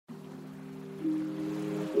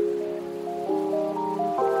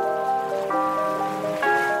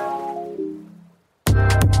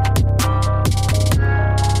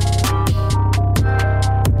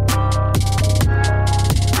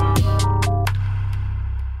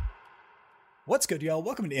What's good, y'all?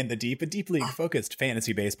 Welcome to In the Deep, a deep league-focused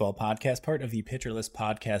fantasy baseball podcast, part of the Pitcherless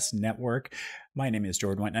Podcast Network. My name is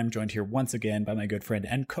Jordan White, and I'm joined here once again by my good friend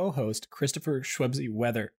and co-host, Christopher Schwebsy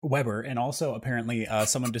Weber, and also apparently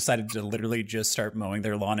someone decided to literally just start mowing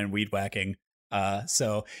their lawn and weed whacking.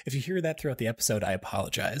 So if you hear that throughout the episode, I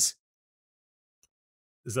apologize.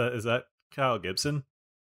 Is that Kyle Gibson?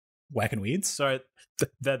 Whacking weeds? Sorry,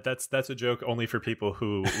 that's a joke only for people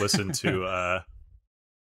who listen to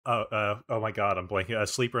oh my god, I'm blanking. A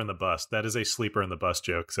sleeper in the bus. That is a sleeper in the bus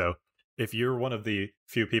joke. So if you're one of the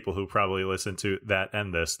few people who probably listen to that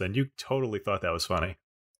and this, then you totally thought that was funny.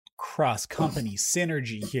 Cross company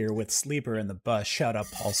synergy here with Sleeper in the Bus. Shout out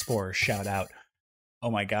Paul Sporer. Shout out. Oh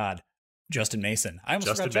my god. Justin Mason. I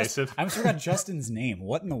almost forgot Justin's name.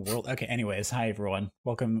 What in the world? Okay, anyways, hi everyone.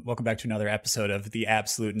 Welcome back to another episode of the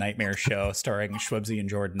Absolute Nightmare Show starring Schwebsy and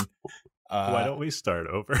Jordan. Why don't we start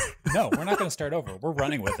over? No, we're not going to start over. We're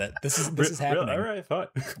running with it. This is happening. All right, fine.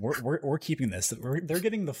 We're keeping this. They're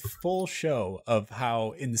getting the full show of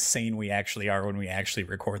how insane we actually are when we actually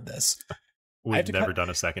record this. We've never done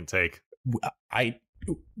a second take.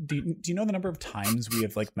 Do you know the number of times we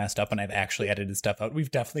have messed up and I've actually edited stuff out?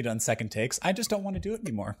 We've definitely done second takes. I just don't want to do it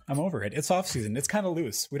anymore. I'm over it. It's off season. It's kind of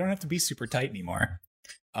loose. We don't have to be super tight anymore.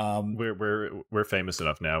 We're famous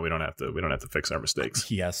enough now. We don't have to fix our mistakes.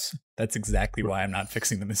 Yes, that's exactly why I'm not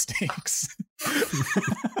fixing the mistakes.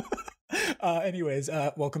 Anyways,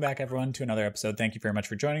 welcome back everyone to another episode. Thank you very much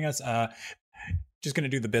for joining us. Just going to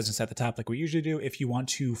do the business at the top like we usually do. If you want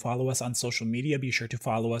to follow us on social media, be sure to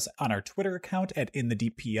follow us on our Twitter account at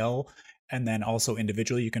InTheDeepPL. And then also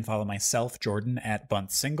individually, you can follow myself, Jordan, at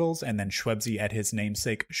Bunt Singles, and then Schwebsy at his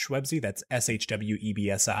namesake, Schwebsy. That's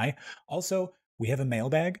SHWEBSI. Also, we have a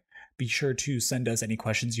mailbag. Be sure to send us any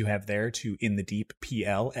questions you have there to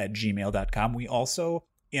inthedeeppl@gmail.com. We also,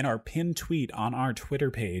 in our pinned tweet on our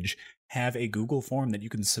Twitter page, have a Google form that you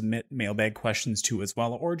can submit mailbag questions to as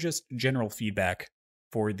well, or just general feedback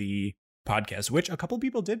for the podcast, which a couple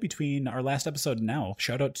people did between our last episode and now.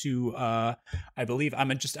 Shout out to I believe I'm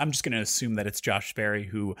just going to assume that it's Josh Sperry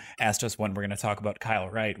who asked us when we're going to talk about Kyle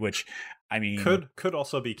Wright, which I mean could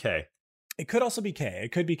also be K. It could also be K.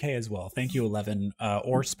 It could be K as well. Thank you, 11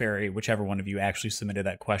 or Sperry, whichever one of you actually submitted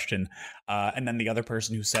that question. And then the other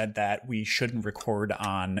person who said that we shouldn't record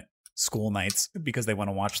on school nights because they want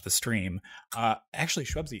to watch the stream. Actually,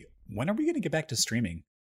 Schwebsy, when are we going to get back to streaming?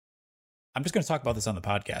 I'm just going to talk about this on the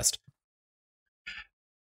podcast.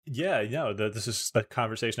 Yeah, no, this is a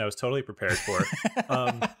conversation I was totally prepared for.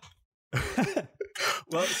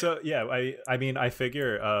 Well, so yeah, I mean, I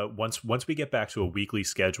figure once we get back to a weekly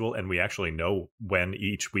schedule and we actually know when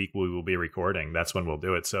each week we will be recording, that's when we'll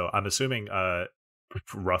do it. So I'm assuming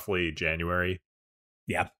roughly January.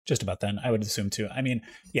 Yeah, just about then, I would assume too. I mean,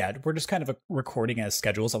 yeah, we're just kind of recording as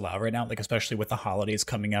schedules allow right now, especially with the holidays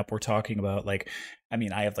coming up. We're talking about I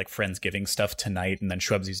mean, I have Friendsgiving stuff tonight, and then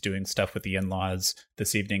Schwebsy's doing stuff with the in-laws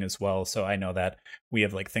this evening as well. So I know that we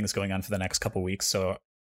have things going on for the next couple weeks. So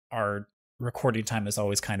our recording time is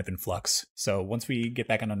always kind of in flux. So once we get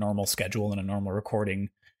back on a normal schedule and a normal recording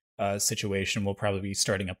situation, we'll probably be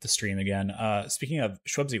starting up the stream again. Speaking of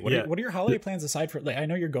Schwebsy, what are your holiday plans aside for I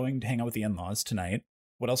know you're going to hang out with the in-laws tonight.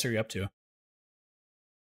 What else are you up to?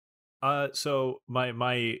 So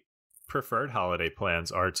my preferred holiday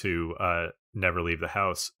plans are to never leave the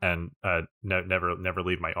house and never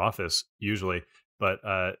leave my office usually. But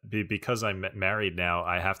because I'm married now,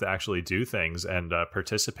 I have to actually do things and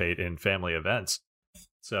participate in family events.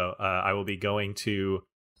 So I will be going to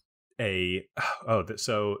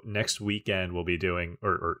so next weekend we'll be doing,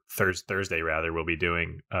 or Thursday rather, we'll be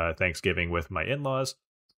doing Thanksgiving with my in-laws.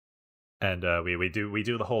 And we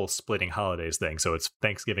do the whole splitting holidays thing. So it's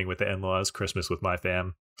Thanksgiving with the in-laws, Christmas with my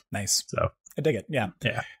fam. Nice. So I dig it. Yeah.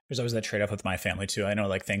 There's always that trade-off with my family too. I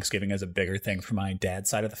know Thanksgiving is a bigger thing for my dad's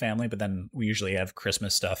side of the family, but then we usually have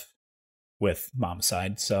Christmas stuff with mom's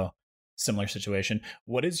side. So similar situation.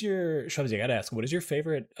 What is your, Schwebsy, I gotta ask, what is your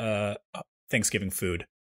favorite Thanksgiving food?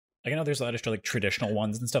 I know there's a lot of traditional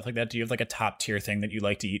ones and stuff like that. Do you have a top tier thing that you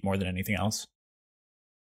like to eat more than anything else?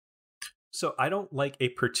 So I don't like a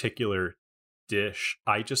particular dish.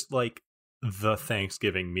 I just like the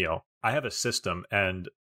Thanksgiving meal. I have a system, and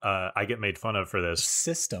I get made fun of for this.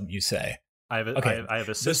 System, you say? I have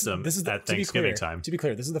a system this is at Thanksgiving time. To be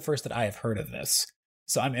clear, this is the first that I have heard of this.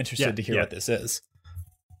 So I'm interested to hear what this is.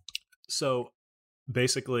 So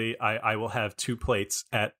basically, I will have 2 plates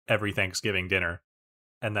at every Thanksgiving dinner,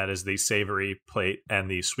 and that is the savory plate and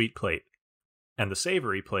the sweet plate. And the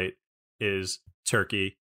savory plate is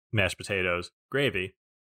turkey, mashed potatoes, gravy.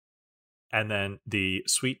 And then the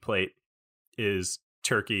sweet plate is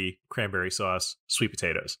turkey, cranberry sauce, sweet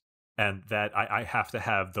potatoes. and that I have to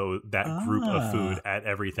have that group of food at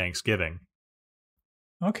every Thanksgiving.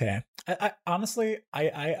 Okay. I honestly,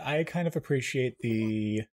 I kind of appreciate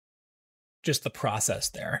just the process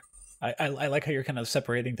there. I like how you're kind of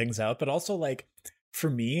separating things out, but also like for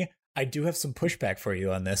me, I do have some pushback for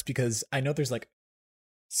you on this because I know there's like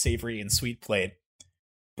savory and sweet plate,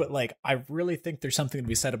 but like I really think there's something to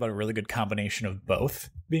be said about a really good combination of both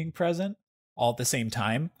being present all at the same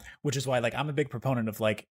time, which is why like I'm a big proponent of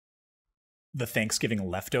like the Thanksgiving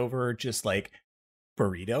leftover just like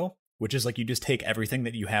burrito, which is like you just take everything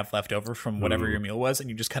that you have left over from whatever your meal was and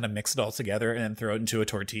you just kind of mix it all together and then throw it into a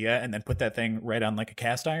tortilla and then put that thing right on like a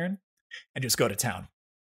cast iron and just go to town.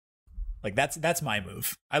 Like that's my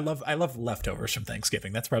move. I love leftovers from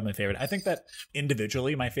Thanksgiving. That's probably my favorite. I think that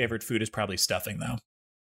individually my favorite food is probably stuffing though.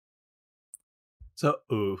 So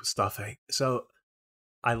stuffing. So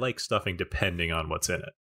I like stuffing depending on what's in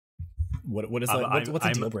it. What's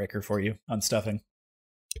a deal breaker for you on stuffing?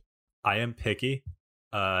 I am picky.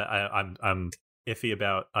 I'm iffy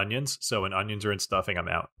about onions. So when onions are in stuffing, I'm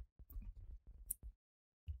out.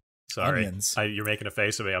 Sorry, onions. You're making a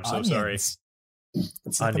face at me. I'm so sorry. It's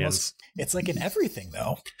like onions. It's like in everything,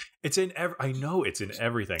 though. It's in I know it's in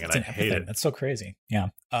everything, and I hate it. That's so crazy. Yeah.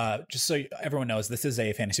 Just so everyone knows, this is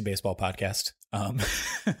a fantasy baseball podcast. Oh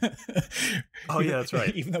yeah, that's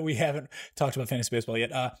right. Even though we haven't talked about fantasy baseball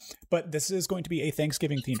yet, but this is going to be a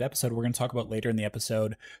Thanksgiving themed episode. We're going to talk about later in the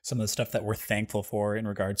episode some of the stuff that we're thankful for in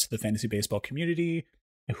regards to the fantasy baseball community,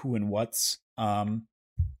 who and what's.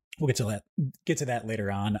 We'll get to that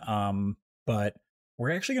later on. But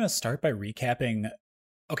we're actually going to start by recapping.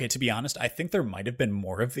 Okay, to be honest, I think there might have been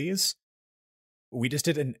more of these. We just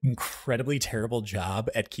did an incredibly terrible job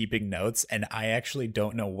at keeping notes, and I actually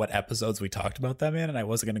don't know what episodes we talked about them in, and I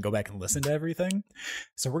wasn't going to go back and listen to everything.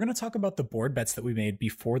 So we're going to talk about the board bets that we made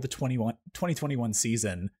before the 2021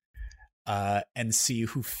 season, and see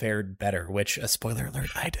who fared better, which, a spoiler alert,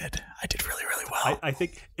 I did really, really well. I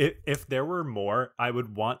think if there were more, I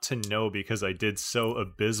would want to know because I did so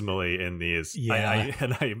abysmally in these. Yeah.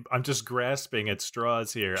 I'm just grasping at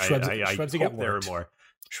straws here. Schwebsy I hope there were more.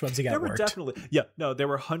 Schwebsy got there worked. Were definitely, yeah, no, there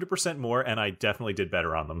were 100% more, and I definitely did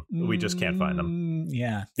better on them. We just can't find them.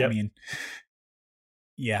 Yeah, yep. I mean,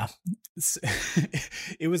 yeah,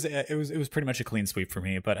 it was pretty much a clean sweep for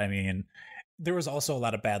me. But I mean, there was also a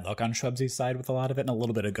lot of bad luck on Schwebsy's side with a lot of it, and a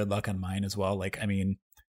little bit of good luck on mine as well. Like, I mean,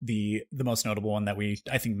 the most notable one that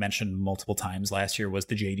I think mentioned multiple times last year was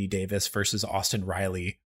the JD Davis versus Austin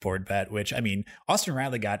Riley board bet, which, I mean, Austin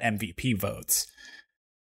Riley got MVP votes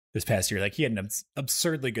this past year. Like, he had an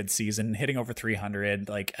absurdly good season, hitting over 300.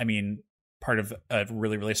 Like, I mean, part of a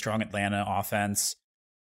really, really strong Atlanta offense.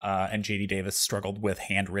 And JD Davis struggled with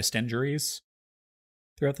hand-wrist injuries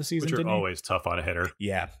throughout the season, which are always tough on a hitter.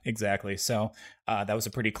 Yeah, exactly. So that was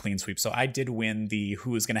a pretty clean sweep. So I did win the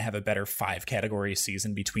who is going to have a better 5-category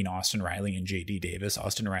season between Austin Riley and JD Davis.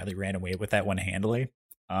 Austin Riley ran away with that one handily.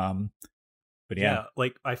 But yeah,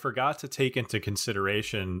 like I forgot to take into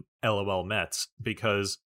consideration LOL Mets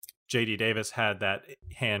because JD Davis had that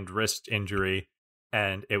hand-wrist injury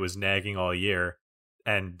and it was nagging all year,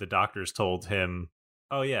 and the doctors told him,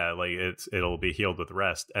 oh yeah, like it'll be healed with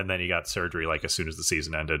rest, and then he got surgery like as soon as the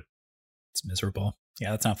season ended. It's miserable.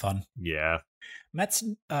 Yeah, that's not fun. Yeah. Mets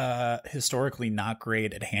historically not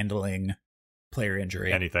great at handling player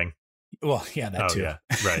injury. Anything. Well, yeah, that too. Yeah.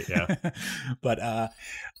 Right, yeah. But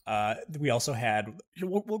we also had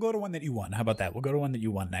we'll go to one that you won. How about that? We'll go to one that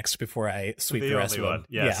you won next before I sweep the rest of them.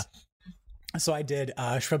 Yes. Yeah. So I did.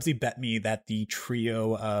 Schwebsy bet me that the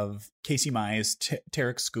trio of Casey Mize,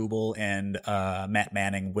 Tarek Skubal, and Matt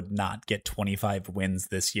Manning would not get 25 wins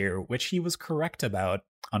this year, which he was correct about,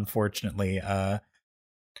 unfortunately.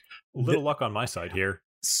 Little luck on my side here.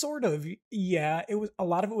 Sort of, yeah. It was a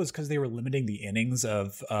lot of it was because they were limiting the innings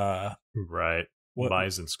of right.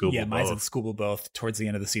 Mize and Skubal. Yeah, Mize and Skubal both towards the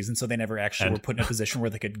end of the season, so they never actually were put in a position where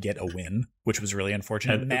they could get a win, which was really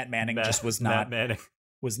unfortunate. And Matt Manning just was not. Matt Manning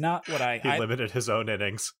was not what he limited his own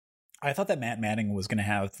innings. I thought that Matt Manning was going to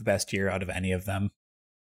have the best year out of any of them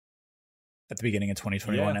at the beginning of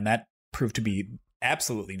 2021, and that proved to be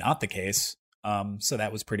absolutely not the case. So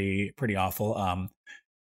that was pretty awful.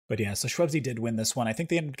 But yeah, so Schwebsy did win this one. I think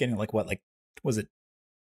they ended up getting was it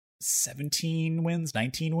 17 wins,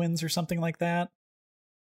 19 wins or something like that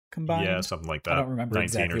combined? Yeah, something like that. I don't remember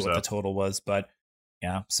exactly what the total was, but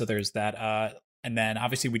yeah, so there's that. And then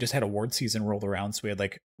obviously we just had award season rolled around. So we had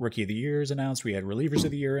like Rookie of the Years announced. We had Relievers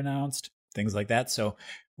of the Year announced, things like that. So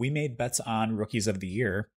we made bets on Rookies of the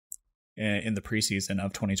Year in the preseason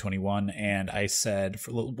of 2021. And I said,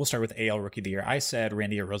 we'll start with AL Rookie of the Year. I said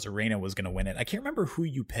Randy Arozarena was going to win it. I can't remember who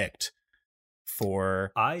you picked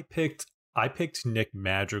for. I picked Nick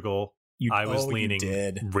Madrigal. I was leaning. You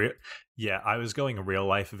did. I was going real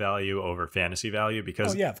life value over fantasy value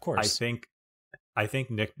because of course. I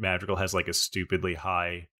think Nick Madrigal has like a stupidly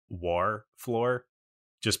high WAR floor,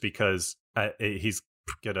 just because he's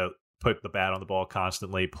gonna put the bat on the ball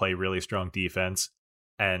constantly, play really strong defense,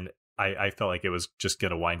 and I felt like it was just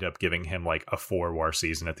gonna wind up giving him like a 4 WAR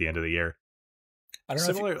season at the end of the year. I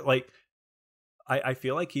don't know. I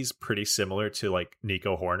feel like he's pretty similar to like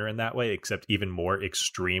Nico Horner in that way, except even more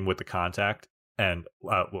extreme with the contact and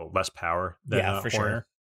less power than for Horner. Sure.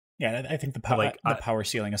 Yeah, I think the power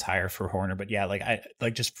ceiling is higher for Horner, but yeah,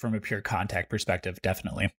 like just from a pure contact perspective,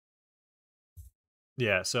 definitely.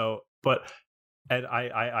 Yeah. So, and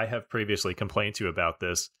I have previously complained to you about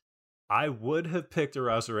this. I would have picked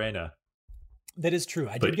Arozarena. That is true.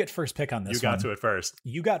 I did get first pick on this. You got to it first.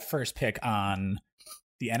 You got first pick on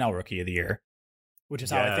the NL Rookie of the Year, which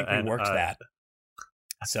is how I think we worked that.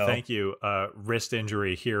 So thank you. Wrist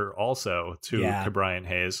injury here also to Ke'Bryan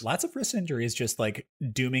Hayes. Lots of wrist injuries, just like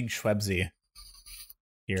dooming Schwebzy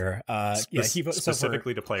here.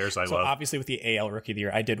 Specifically to players I love. Obviously, with the AL Rookie of the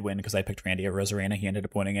Year, I did win because I picked Randy Arozarena. He ended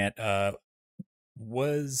up winning it.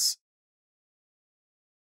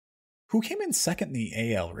 Who came in second in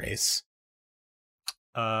the AL race?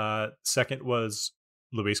 Second was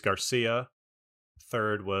Luis Garcia.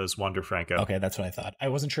 Third was Wander Franco. Okay, that's what I thought. I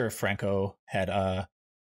wasn't sure if Franco had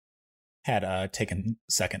taken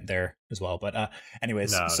second there as well. But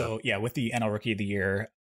anyways, with the NL Rookie of the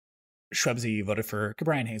Year, Schwebzy voted for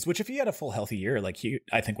Ke'Bryan Hayes, which if he had a full healthy year, like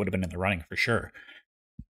I think would have been in the running for sure,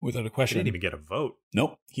 without a question. He didn't even get a vote.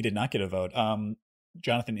 Nope, he did not get a vote.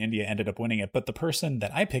 Jonathan India ended up winning it, but the person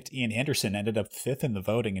that I picked, Ian Anderson, ended up 5th in the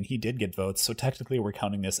voting, and he did get votes. So technically, we're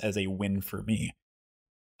counting this as a win for me.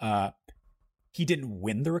 He didn't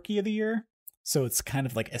win the Rookie of the Year, so it's kind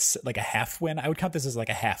of like a half win. I would count this as like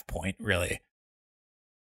a half point, really,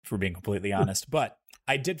 if we're being completely honest. But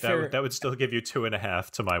I did that would still give you 2.5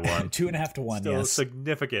 to my 1. 2.5 to 1. Still yes, a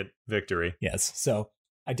significant victory. Yes. So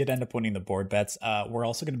I did end up winning the board bets. We're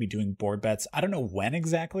also going to be doing board bets. I don't know when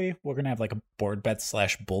exactly. We're going to have like a board bet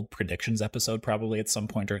 / bold predictions episode probably at some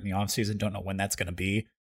point during the off season. Don't know when that's going to be.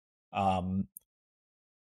 So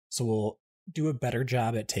we'll do a better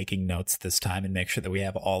job at taking notes this time and make sure that we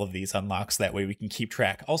have all of these unlocks. That way we can keep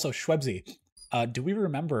track. Also, Schwebzy, do we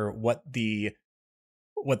remember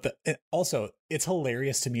also, it's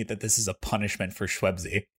hilarious to me that this is a punishment for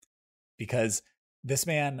Schwebzy, because this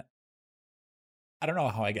man, I don't know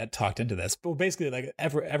how I got talked into this, but basically, like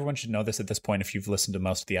everyone should know this at this point if you've listened to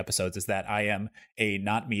most of the episodes, is that I am a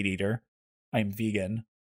not meat eater. I am vegan.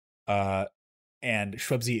 And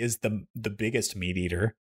Schwebzy is the biggest meat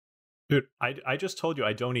eater. Dude, I just told you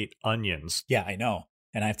I don't eat onions. Yeah, I know.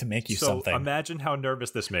 And I have to make you something. Imagine how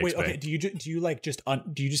nervous this makes me. Okay, do you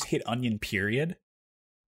just hate onion period?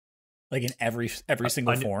 Like in every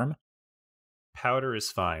single form? Powder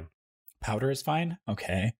is fine. Powder is fine?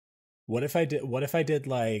 Okay. What if I did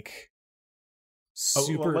like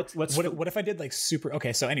super what if I did like super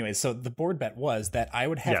okay, so anyways, so the board bet was that I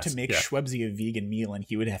would have to make Schwebzy a vegan meal and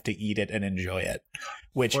he would have to eat it and enjoy it.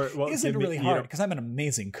 Which isn't really hard because I'm an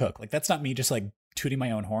amazing cook. Like that's not me just like tooting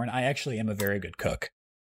my own horn. I actually am a very good cook.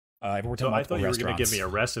 I've worked in multiple restaurants. I thought you were going to give me a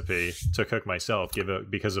recipe to cook myself,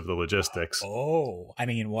 because of the logistics. Oh, I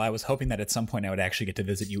mean, well, I was hoping that at some point I would actually get to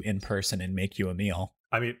visit you in person and make you a meal.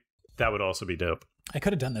 I mean, that would also be dope. I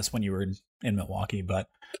could have done this when you were in Milwaukee, but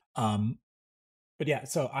yeah.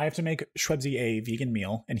 So I have to make Schwebzy a vegan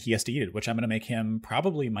meal, and he has to eat it, which I'm going to make him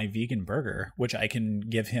probably my vegan burger, which I can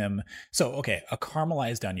give him. So okay, a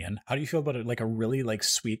caramelized onion. How do you feel about it? Like a really like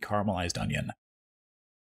sweet caramelized onion.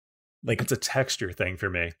 Like it's a texture thing for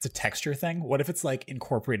me. It's a texture thing. What if it's like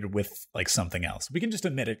incorporated with like something else? We can just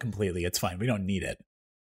omit it completely. It's fine. We don't need it.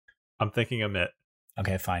 I'm thinking omit.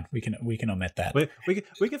 Okay, fine. We can omit that.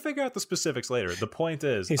 We can figure out the specifics later. The point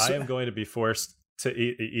is, I am going to be forced to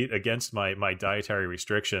eat against my dietary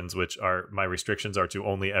restrictions, which are my restrictions are to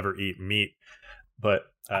only ever eat meat. But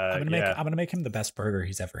I'm gonna make him the best burger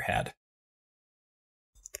he's ever had.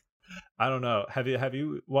 I don't know. Have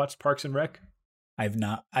you watched Parks and Rec? I've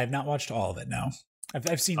not watched all of it. No,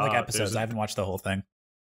 I've seen like episodes. I haven't watched the whole thing.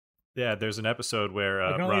 Yeah, there's an episode where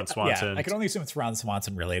Ron Swanson. Yeah, I can only assume it's Ron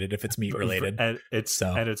Swanson related if it's meat related. And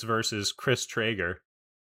it's versus Chris Traeger.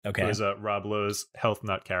 Okay, who is Rob Lowe's health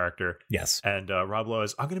nut character. Yes, and Rob Lowe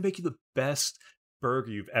is, I'm going to make you the best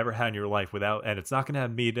burger you've ever had in your life and it's not going to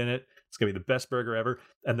have meat in it. It's going to be the best burger ever.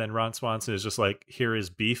 And then Ron Swanson is just like, here is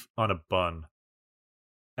beef on a bun,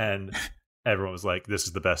 and everyone was like, this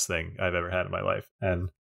is the best thing I've ever had in my life. And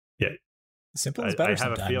yeah, simple is better. I have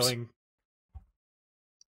sometimes. a feeling.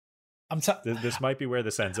 This might be where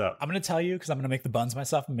this ends up. I'm going to tell you because I'm going to make the buns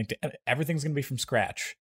myself. Everything's going to be from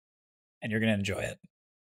scratch, and you're going to enjoy it.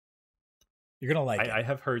 You're going to like it. I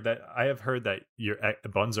have heard that your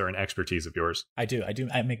buns are an expertise of yours. I do.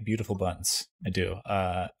 I make beautiful buns. I do.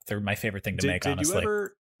 They're my favorite thing to make, honestly.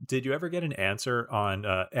 Did you ever get an answer on,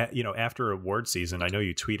 after award season? I know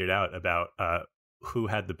you tweeted out about who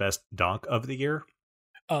had the best donk of the year.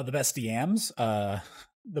 The best yams. The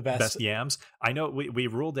best yams. I know we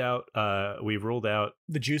ruled out.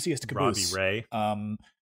 The juiciest caboose. Robbie Ray.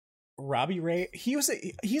 Robbie Ray. He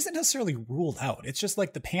isn't necessarily ruled out. It's just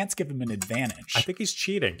like the pants give him an advantage. I think he's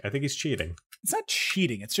cheating. It's not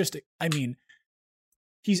cheating. It's just. I mean,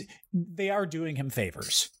 they are doing him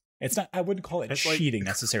favors. It's not. I wouldn't call it cheating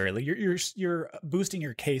necessarily. You're boosting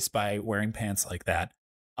your case by wearing pants like that.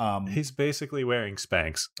 He's basically wearing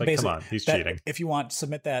Spanx. Come on, he's cheating. If you want,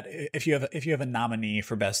 submit that. If you have a nominee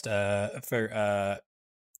for best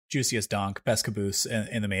juiciest donk, best caboose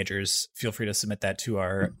in the majors, feel free to submit that to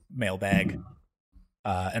our mailbag,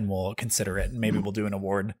 and we'll consider it. And maybe we'll do an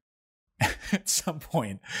award at some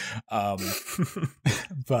point.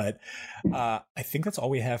 But I think that's all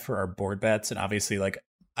we have for our board bets. And obviously,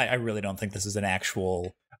 I really don't think this is an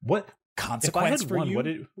actual consequence for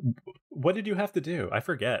you. What did you have to do? I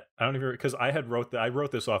forget. I don't even, because I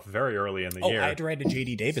wrote this off very early in the year. I had to write a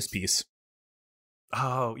JD Davis piece.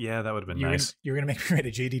 Oh yeah, that would have been nice. You're gonna make me write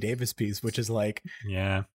a JD Davis piece, which is I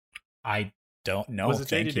don't know. Was it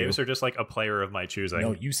JD Davis or just like a player of my choosing?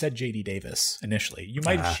 No, you said JD Davis initially. You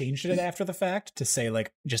might have changed it after the fact to say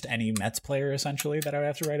just any Mets player essentially that I would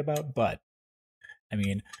have to write about. But I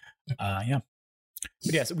mean, yeah.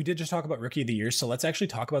 But yeah, so we did just talk about Rookie of the Year. So let's actually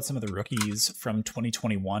talk about some of the rookies from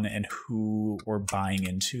 2021 and who we're buying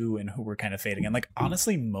into and who we're kind of fading. And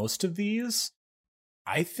honestly, most of these,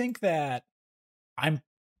 I think that I'm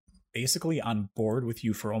basically on board with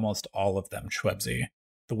you for almost all of them, Schwebzy,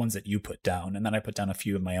 the ones that you put down. And then I put down a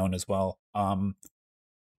few of my own as well.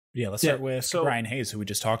 Yeah, let's start with Brian Hayes, who we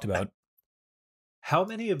just talked about. How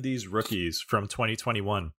many of these rookies from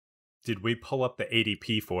 2021 did we pull up the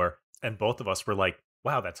ADP for? And both of us were like,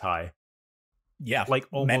 wow, that's high. Yeah.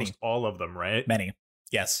 Almost all of them, right? Many.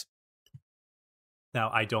 Yes. Now,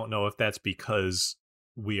 I don't know if that's because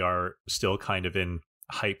we are still kind of in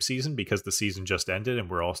hype season because the season just ended and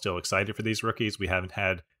we're all still excited for these rookies. We haven't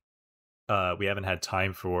had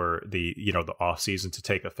time for the off season to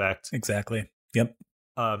take effect. Exactly. Yep.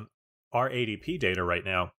 Our ADP data right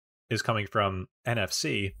now is coming from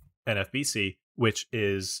NFBC, which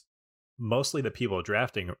is mostly the people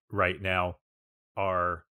drafting right now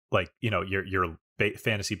are your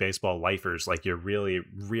fantasy baseball lifers, you're really,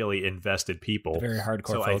 really invested people. Very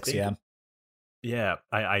hardcore folks.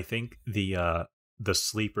 I think the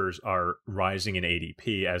sleepers are rising in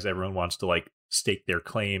ADP as everyone wants to stake their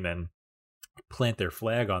claim and plant their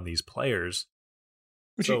flag on these players.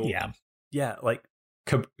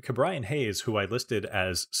 Brian Hayes, who I listed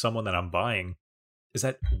as someone that I'm buying, is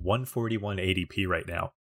at 141 ADP right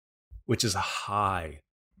now, which is high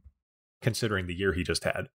considering the year he just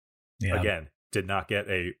had. Yeah. Again, did not get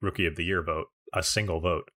a Rookie of the Year vote, a single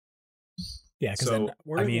vote. Yeah, because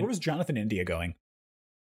where was Jonathan India going?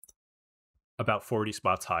 About 40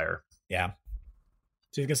 spots higher. Yeah.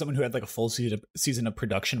 So you get someone who had a full season of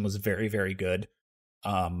production, was very, very good.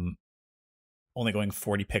 Only going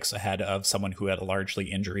 40 picks ahead of someone who had a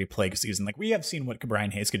largely injury-plagued season. We have seen what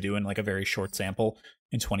Brian Hayes could do in a very short sample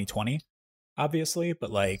in 2020, obviously,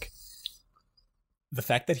 but the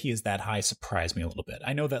fact that he is that high surprised me a little bit.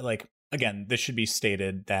 I know that again, this should be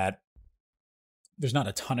stated that there's not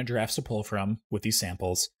a ton of drafts to pull from with these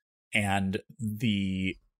samples, and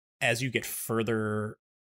as you get further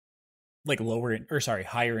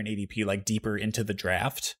higher in ADP, deeper into the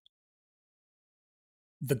draft,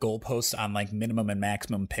 the goalpost on minimum and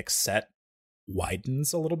maximum picks set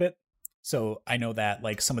widens a little bit. So I know that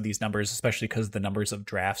some of these numbers, especially because the numbers of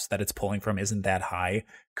drafts that it's pulling from isn't that high,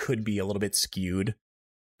 could be a little bit skewed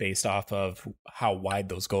based off of how wide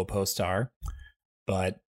those goalposts are.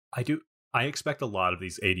 But I expect a lot of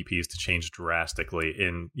these ADPs to change drastically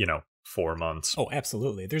in 4 months. Oh,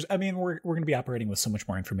 absolutely. We're going to be operating with so much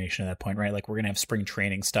more information at that point, right? We're going to have spring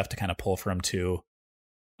training stuff to kind of pull from too.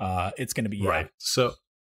 It's going to be right. So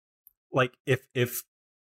if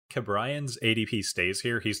Ke'Brien's ADP stays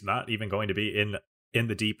here, he's not even going to be in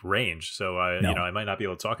the deep range. So I might not be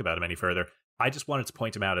able to talk about him any further. I just wanted to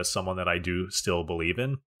point him out as someone that I do still believe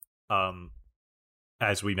in.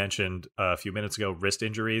 As we mentioned a few minutes ago, wrist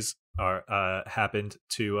injuries happened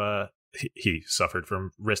to he suffered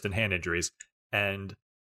from wrist and hand injuries, and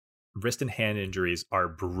wrist and hand injuries are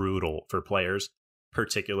brutal for players,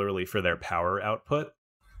 particularly for their power output.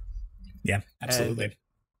 Yeah, absolutely. And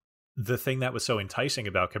the thing that was so enticing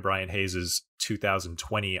about Ke'Bryan Hayes'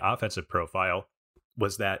 2020 offensive profile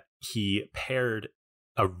was that he paired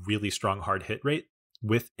a really strong hard hit rate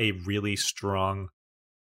with a really strong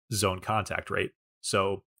zone contact rate.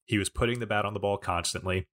 So he was putting the bat on the ball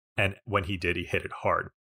constantly, and when he did, he hit it hard.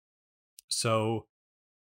 So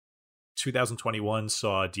 2021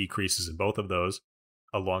 saw decreases in both of those,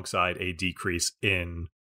 alongside a decrease in,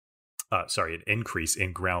 an increase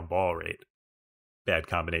in ground ball rate. Bad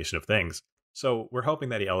combination of things. So we're hoping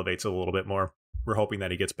that he elevates a little bit more. We're hoping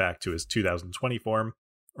that he gets back to his 2020 form,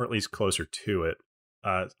 or at least closer to it.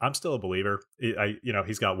 I'm still a believer.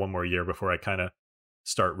 He's got one more year before I kind of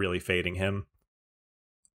start really fading him.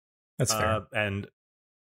 That's fair. And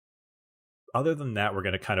other than that, we're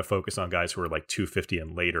going to kind of focus on guys who are like 250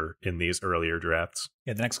 and later in these earlier drafts.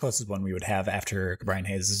 Yeah, the next closest one we would have after Ke'Bryan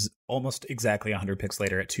Hayes is almost exactly 100 picks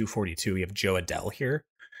later at 242. We have Jo Adell here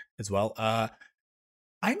as well.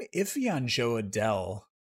 I'm iffy on Jo Adell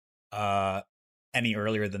any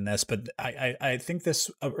earlier than this, but I think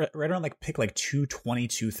this right around like pick like 220,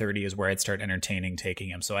 230 is where I'd start entertaining taking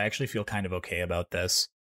him. So I actually feel kind of okay about this.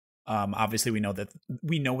 Obviously, we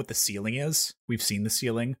know what the ceiling is. We've seen the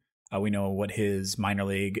ceiling. We know what his minor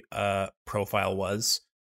league profile was,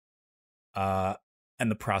 and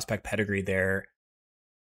the prospect pedigree there.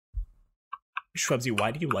 Schwebzy,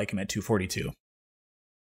 why do you like him at 242?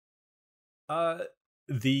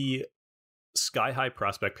 The sky high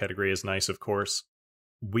prospect pedigree is nice, of course.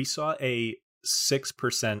 We saw a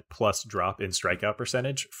 6% plus drop in strikeout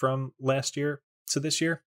percentage from last year to this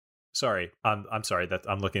year. Sorry, I'm sorry that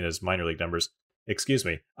I'm looking at his minor league numbers. Excuse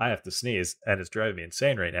me, I have to sneeze, and it's driving me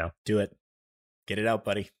insane right now. Do it. Get it out,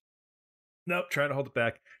 buddy. Nope, try to hold it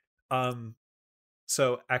back.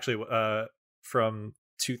 So actually, from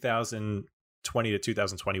 2020 to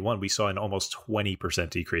 2021, we saw an almost 20%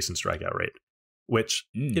 decrease in strikeout rate, which,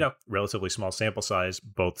 relatively small sample size,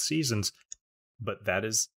 both seasons, but that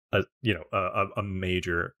is a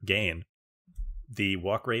major gain. The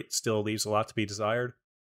walk rate still leaves a lot to be desired,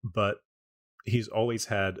 but he's always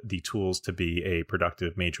had the tools to be a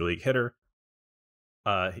productive major league hitter.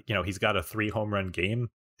 He's got a 3 home run game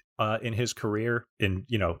in his career in,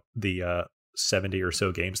 the 70 or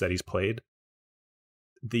so games that he's played.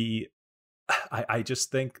 I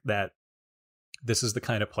just think that this is the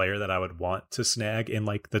kind of player that I would want to snag in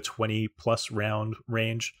like the 20 plus round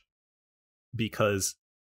range, because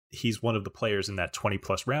he's one of the players in that 20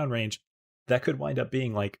 plus round range that could wind up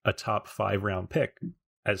being like a top 5 round pick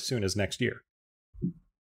as soon as next year.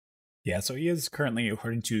 Yeah, so he is currently,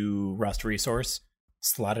 according to Roster Resource,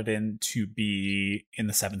 slotted in to be in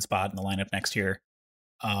the 7th spot in the lineup next year.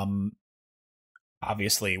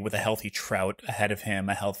 Obviously, with a healthy Trout ahead of him,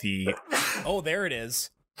 oh, there it is.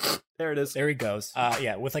 There it is. There he goes.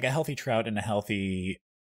 With like a healthy Trout and a healthy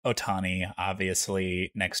Ohtani,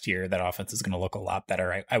 obviously next year that offense is going to look a lot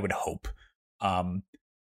better, I would hope.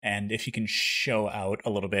 And if he can show out a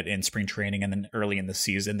little bit in spring training and then early in the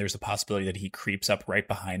season, there's a possibility that he creeps up right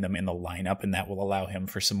behind them in the lineup, and that will allow him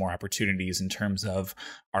for some more opportunities in terms of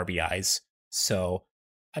RBIs. So,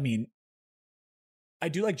 I mean, I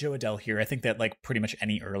do like Jo Adell here. I think that like pretty much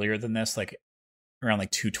any earlier than this, like around like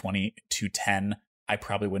 220, 210, I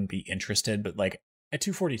probably wouldn't be interested. But like at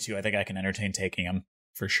 242, I think I can entertain taking him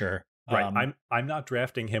for sure. Right. I'm not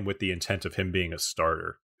drafting him with the intent of him being a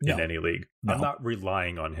starter in any league. No. I'm not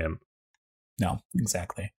relying on him. No,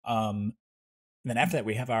 exactly. Then after that,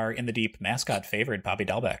 we have our in the deep mascot favorite, Bobby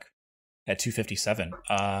Dalbec, at 257.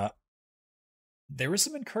 There was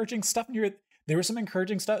some encouraging stuff here. There was some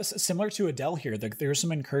encouraging stuff similar to Adell here. There was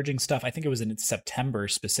some encouraging stuff. I think it was in September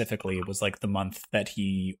specifically. It was like the month that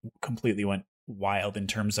he completely went wild in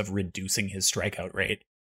terms of reducing his strikeout rate.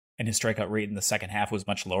 And his strikeout rate in the second half was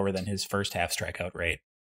much lower than his first half strikeout rate.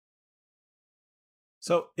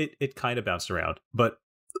 So it kind of bounced around. But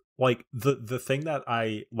like the thing that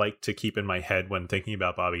I like to keep in my head when thinking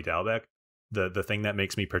about Bobby Dalbec, the thing that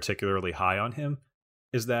makes me particularly high on him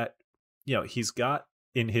is that, he's got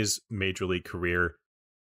in his major league career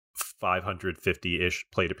 550-ish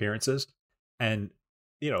plate appearances and,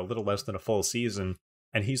 a little less than a full season.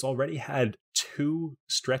 And he's already had 2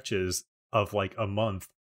 stretches of like a month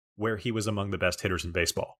where he was among the best hitters in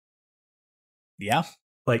baseball. Yeah.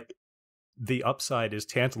 Like, the upside is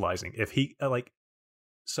tantalizing. If he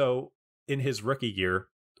so in his rookie year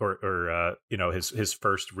or his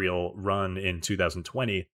first real run in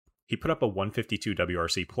 2020, he put up a 152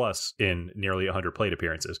 WRC plus in nearly 100 plate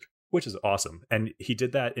appearances, which is awesome. And he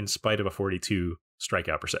did that in spite of a 42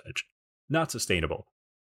 strikeout percentage. Not sustainable.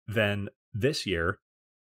 Then this year,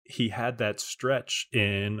 he had that stretch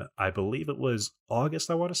in, I believe it was August,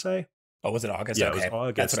 I want to say, Oh, was it August? Yeah, okay. it was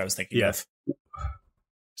August. That's what I was thinking of.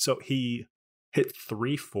 So he hit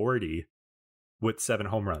 340 with 7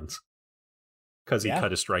 home runs because he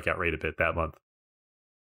cut his strikeout rate a bit that month.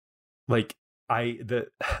 Like, I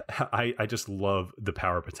just love the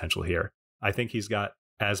power potential here. I think he's got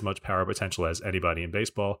as much power potential as anybody in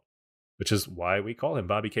baseball, which is why we call him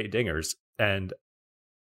Bobby K. Dingers. And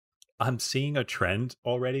I'm seeing a trend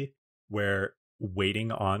already where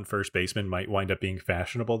waiting on first baseman might wind up being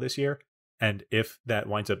fashionable this year. And if that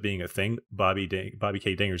winds up being a thing, Bobby K.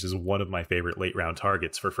 Dingers is one of my favorite late round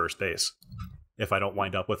targets for first base. If I don't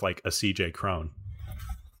wind up with like a CJ Cron.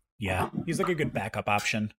 Yeah, he's like a good backup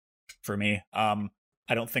option for me. I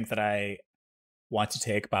don't think that I want to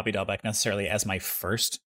take Bobby Dalbec necessarily as my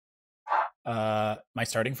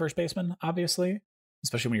starting first baseman, obviously,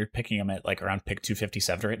 especially when you're picking him at like around pick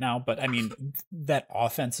 257 right now. But I mean, that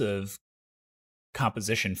offensive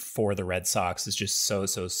composition for the Red Sox is just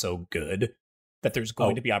so good that there's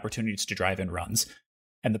going to be opportunities to drive in runs.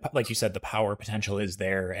 And like you said, the power potential is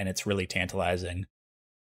there, and it's really tantalizing.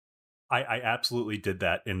 I absolutely did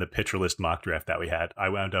that in the pitcher list mock draft that we had. I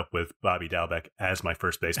wound up with Bobby Dalbec as my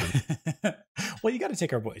first baseman. Well, you got to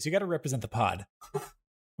take our voice. You got to represent the pod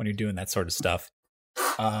when you're doing that sort of stuff.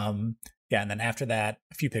 Yeah, and then after that,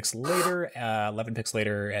 a few picks later, 11 picks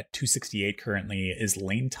later at 268 currently is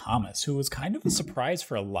Lane Thomas, who was kind of a surprise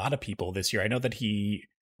for a lot of people this year. I know that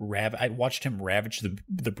I watched him ravage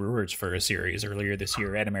the Brewers for a series earlier this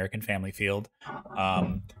year at American Family Field.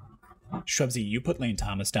 Shwebzy, you put Lane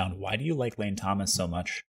Thomas down. Why do you like Lane Thomas so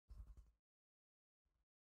much?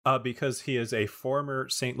 Because he is a former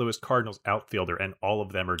St. Louis Cardinals outfielder, and all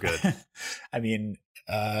of them are good. I mean,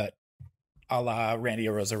 a la Randy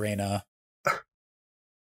Arozarena.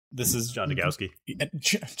 This is John Nogowski.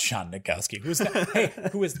 John Nogowski,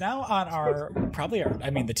 who is now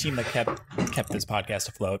on the team that kept this podcast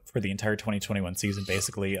afloat for the entire 2021 season,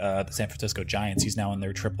 basically, the San Francisco Giants. He's now in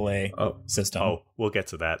their AAA system. Oh, we'll get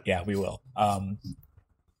to that. Yeah, we will.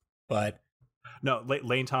 But no,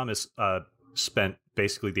 Lane Thomas spent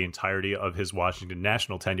basically the entirety of his Washington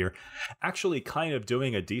National tenure actually kind of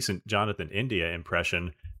doing a decent Jonathan India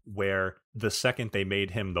impression, where the second they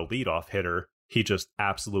made him the leadoff hitter, he just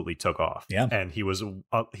absolutely took off. Yeah. And he was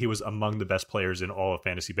among the best players in all of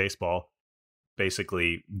fantasy baseball,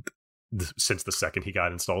 basically, since the second he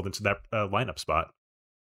got installed into that lineup spot.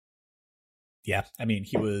 Yeah, I mean,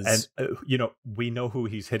 he was... And, we know who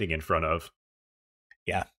he's hitting in front of.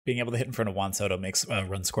 Yeah, being able to hit in front of Juan Soto makes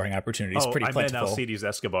run scoring opportunities pretty plentiful. I meant Alcides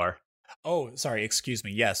Escobar. Oh, sorry, excuse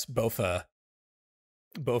me. Yes, Bofa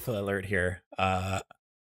alert here.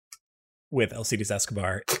 With Alcides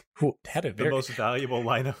Escobar, who had the most valuable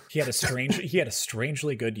lineup. He had a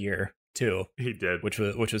strangely good year too. He did, which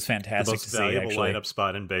was fantastic. The most valuable lineup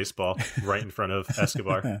spot in baseball, right in front of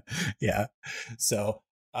Escobar. Yeah. So,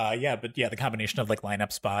 the combination of like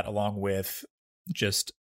lineup spot along with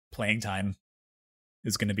just playing time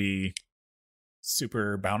is going to be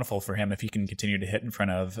super bountiful for him if he can continue to hit in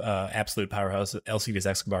front of absolute powerhouse Alcides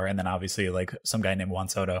Escobar, and then obviously like some guy named Juan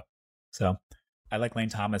Soto. So I like Lane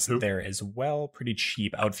Thomas there as well. Pretty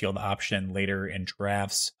cheap outfield option later in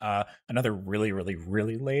drafts. Another really, really,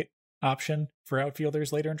 really late option for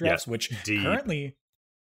outfielders later in drafts, which currently,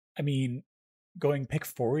 I mean, going pick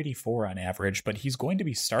 484 on average, but he's going to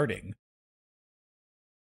be starting,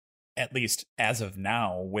 at least as of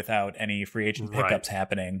now, without any free agent pickups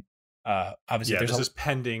happening. Obviously, this is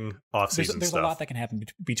pending offseason there's stuff. a lot that can happen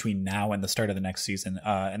between now and the start of the next season,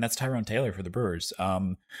 and that's Tyrone Taylor for the Brewers.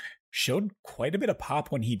 Showed quite a bit of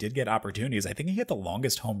pop when he did get opportunities. I think he hit the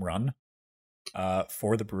longest home run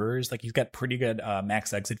for the Brewers. Like, he's got pretty good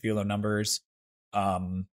max exit velo numbers.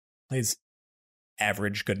 Plays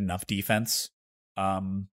average, good enough defense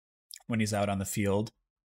when he's out on the field.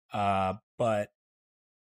 But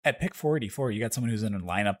at pick 484, you got someone who's in a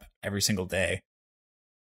lineup every single day.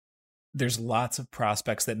 There's lots of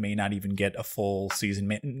prospects that may not even get a full season,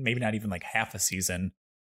 maybe not even like half a season,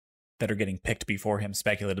 that are getting picked before him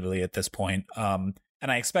speculatively at this point. And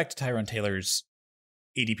I expect Tyrone Taylor's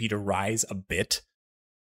ADP to rise a bit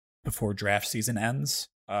before draft season ends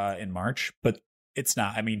in March, but it's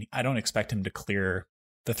not. I mean, I don't expect him to clear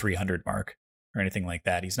the 300 mark or anything like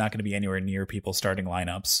that. He's not going to be anywhere near people starting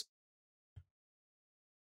lineups.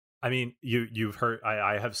 I mean, you've heard,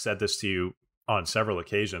 I have said this to you on several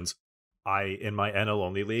occasions. In my NL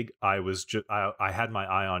only league, I had my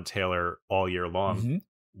eye on Taylor all year long,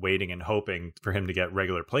 waiting and hoping for him to get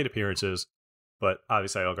regular plate appearances. But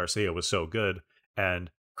obviously, Ael Garcia was so good,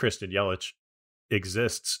 and Christian Yelich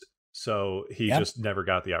exists, so he just never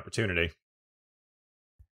got the opportunity.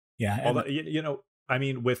 Yeah, although, I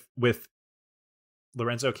mean, with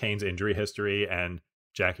Lorenzo Cain's injury history and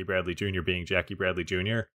Jackie Bradley Jr. being Jackie Bradley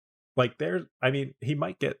Jr., like he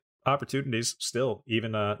might get opportunities still,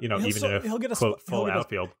 even he'll get a quote full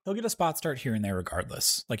outfield. He'll get a spot start here and there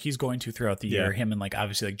regardless. Like he's going to throughout the year. Him and like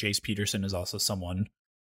obviously like Jace Peterson is also someone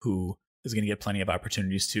who is going to get plenty of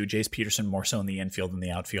opportunities too. Jace Peterson more so in the infield than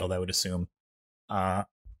the outfield, I would assume.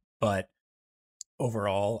 But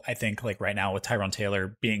overall, I think like right now with Tyrone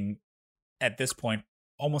Taylor being at this point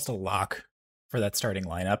almost a lock for that starting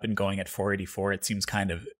lineup and going at 484, it seems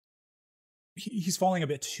kind of he's falling a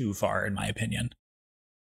bit too far in my opinion.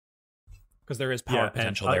 Because there is power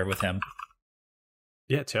potential there with him.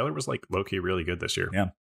 Yeah, Taylor was like low-key really good this year. Yeah.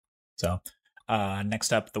 So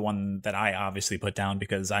next up, the one that I obviously put down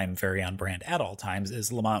because I'm very on brand at all times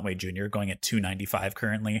is Lamont Wade Jr. going at 295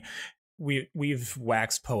 currently. We've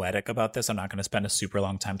waxed poetic about this. I'm not going to spend a super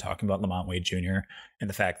long time talking about Lamont Wade Jr. and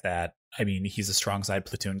the fact that, I mean, he's a strong side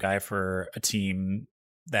platoon guy for a team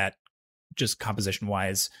that just composition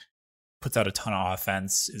wise puts out a ton of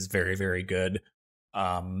offense, is very, very good.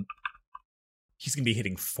 He's going to be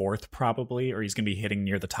hitting fourth probably, or he's going to be hitting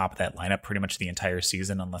near the top of that lineup pretty much the entire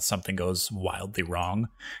season unless something goes wildly wrong.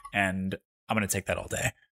 And I'm going to take that all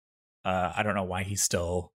day. I don't know why he's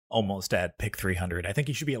still almost at pick 300. I think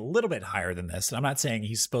he should be a little bit higher than this. I'm not saying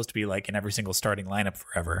he's supposed to be like in every single starting lineup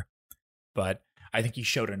forever, but I think he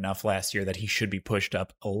showed enough last year that he should be pushed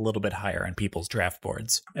up a little bit higher on people's draft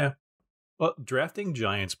boards. Yeah. Well, drafting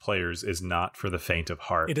Giants players is not for the faint of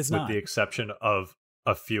heart. It is not. With the exception of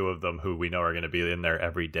a few of them who we know are going to be in there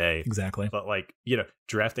every day. Exactly. But like,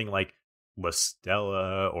 drafting like La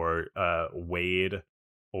Stella or Wade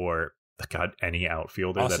or any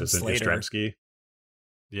outfielder Austin that isn't Yastrzemski.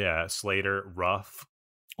 Yeah, Slater, Ruff.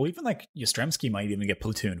 Well, even like Yastrzemski might even get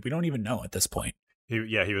platooned. We don't even know at this point. He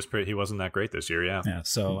wasn't that great this year. Yeah. Yeah.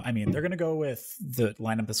 So I mean, they're going to go with the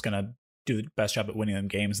lineup that's going to do the best job at winning them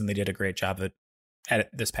games, and they did a great job at it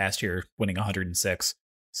this past year, winning 106.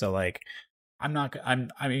 So like,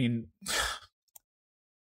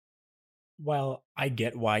 while I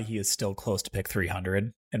get why he is still close to pick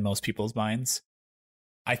 300 in most people's minds,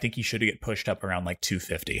 I think he should get pushed up around like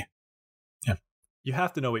 250. Yeah. You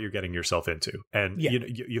have to know what you're getting yourself into. And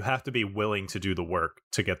you have to be willing to do the work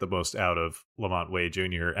to get the most out of Lamont Wade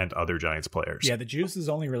Jr. and other Giants players. Yeah, the juice is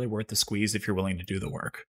only really worth the squeeze if you're willing to do the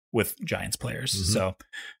work with Giants players. Mm-hmm. So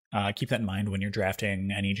keep that in mind when you're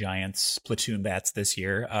drafting any Giants platoon bats this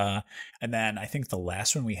year. And then I think the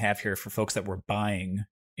last one we have here for folks that we're buying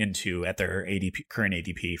into at their current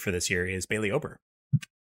ADP for this year is Bailey Ober.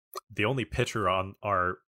 The only pitcher on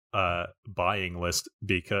our buying list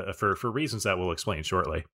because for reasons that we'll explain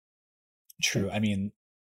shortly. True. I mean,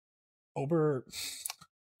 Ober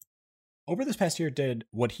this past year did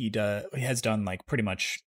what he has done like pretty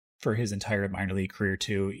much for his entire minor league career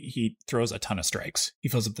too. He throws a ton of strikes. He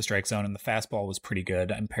fills up the strike zone, and the fastball was pretty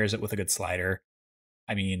good and pairs it with a good slider.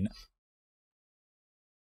 I mean,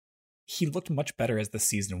 he looked much better as the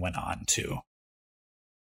season went on too.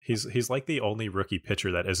 He's like the only rookie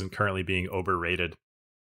pitcher that isn't currently being overrated.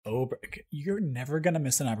 You're never going to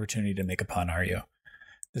miss an opportunity to make a pun, are you?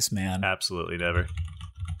 This man. Absolutely never.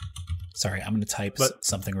 Sorry, I'm going to type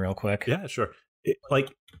something real quick. Yeah, sure.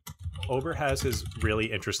 Ober has his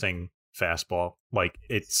really interesting fastball. Like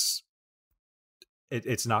it's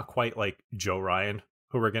not quite like Joe Ryan,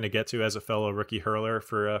 who we're going to get to as a fellow rookie hurler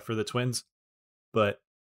for the Twins, but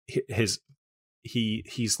he's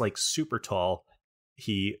like super tall.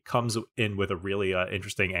 He comes in with a really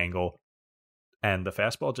interesting angle, and the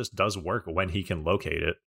fastball just does work when he can locate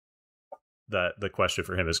it. The question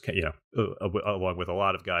for him is, along with a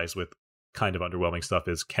lot of guys with kind of underwhelming stuff,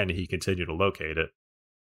 is can he continue to locate it?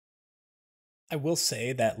 I will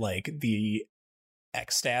say that like the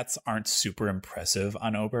X stats aren't super impressive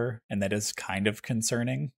on Ober, and that is kind of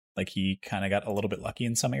concerning. Like he kind of got a little bit lucky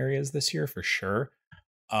in some areas this year for sure.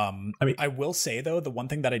 I will say though, the one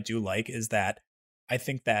thing that I do like is that I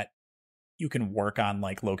think that you can work on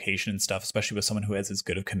like location and stuff, especially with someone who has as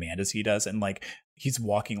good of command as he does. And like he's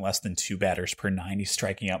walking less than 2 batters per 9. He's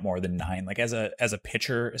striking out more than 9. Like as a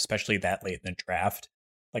pitcher, especially that late in the draft,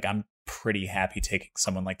 like I'm pretty happy taking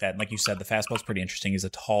someone like that. And like you said, the fastball's pretty interesting. He's a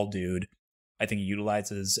tall dude. I think he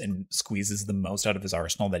utilizes and squeezes the most out of his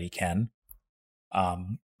arsenal that he can.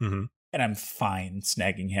 And I'm fine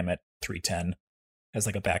snagging him at 310 as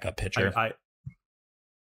like a backup pitcher.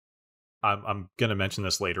 I'm going to mention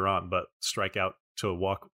this later on, but strikeout to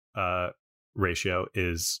walk ratio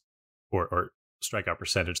is, or strikeout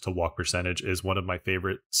percentage to walk percentage is one of my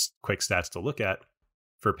favorite quick stats to look at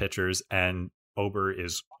for pitchers, and Ober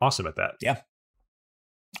is awesome at that. Yeah,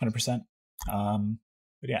 100%.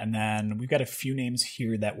 But yeah, and then we've got a few names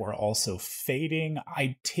here that were also fading.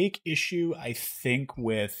 I take issue, I think,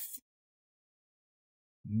 with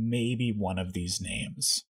maybe one of these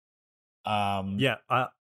names.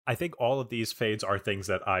 I think all of these fades are things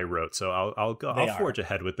that I wrote, so I'll forge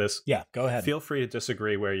ahead with this. Yeah, go ahead. Feel free to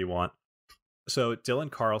disagree where you want. So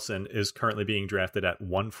Dylan Carlson is currently being drafted at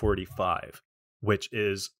 145, which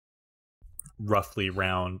is roughly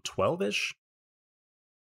round 12-ish.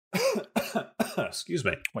 Excuse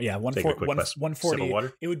me. Well, yeah, 140.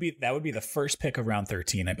 Water. That would be the first pick of round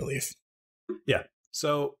 13, I believe. Yeah.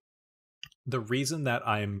 So the reason that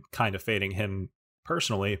I'm kind of fading him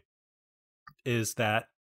personally is that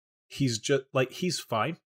he's just like, he's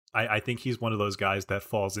fine. I think he's one of those guys that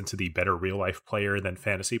falls into the better real life player than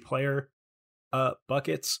fantasy player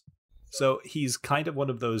buckets. So he's kind of one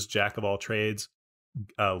of those jack of all trades,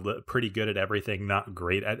 pretty good at everything, not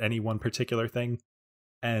great at any one particular thing.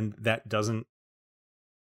 And that doesn't,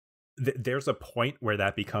 there's a point where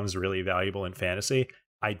that becomes really valuable in fantasy.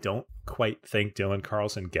 I don't quite think Dylan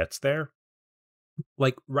Carlson gets there.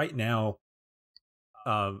 Like right now,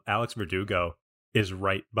 Alex Verdugo is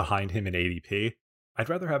right behind him in ADP. I'd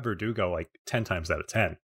rather have Verdugo like 10 times out of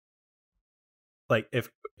 10. Like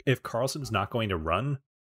if Carlson's not going to run,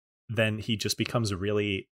 then he just becomes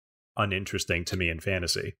really uninteresting to me in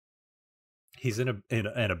fantasy. He's in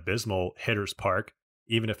an abysmal hitter's park,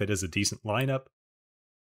 even if it is a decent lineup.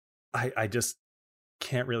 I just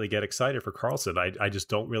can't really get excited for Carlson. I just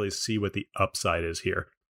don't really see what the upside is here.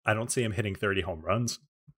 I don't see him hitting 30 home runs.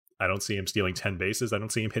 I don't see him stealing 10 bases. I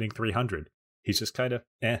don't see him hitting 300. He's just kind of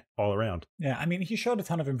all around. Yeah, I mean, he showed a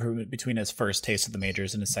ton of improvement between his first taste of the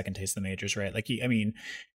majors and his second taste of the majors, right? Like,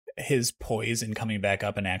 his poise in coming back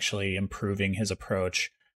up and actually improving his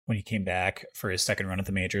approach when he came back for his second run at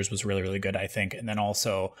the majors was really, really good, I think. And then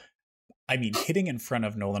also, hitting in front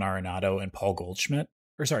of Nolan Arenado and Paul Goldschmidt,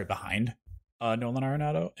 behind Nolan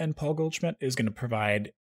Arenado and Paul Goldschmidt is going to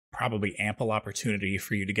provide probably ample opportunity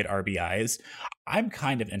for you to get RBIs. I'm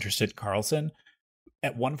kind of interested in Carlson.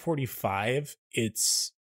 At 145,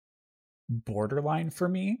 it's borderline for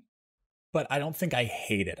me, but I don't think I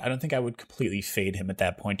hate it. I don't think I would completely fade him at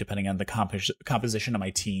that point, depending on the composition of my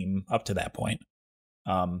team up to that point.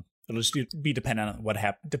 It'll just be dependent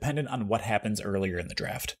on what happens earlier in the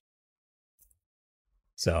draft.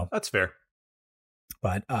 So that's fair.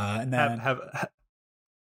 But and then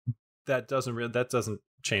that doesn't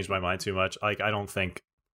change my mind too much. Like I don't think,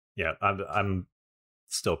 I'm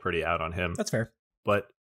still pretty out on him. That's fair. But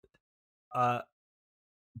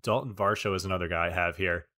Dalton Varsho is another guy I have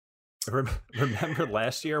here. Remember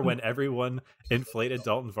last year when everyone inflated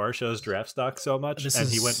Dalton Varsho's draft stock so much,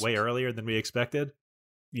 he went way earlier than we expected?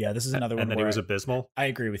 Yeah, this is another one. And then he was abysmal. I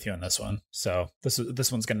agree with you on this one. So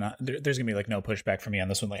this one's gonna. There's gonna be like no pushback from me on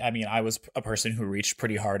this one. Like, I was a person who reached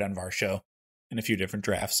pretty hard on Varsho in a few different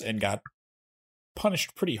drafts and got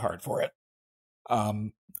punished pretty hard for it.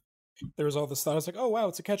 There was all this thought. I was like, oh wow,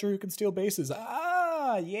 it's a catcher who can steal bases.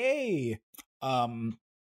 Yay!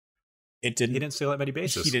 It didn't. He didn't steal that many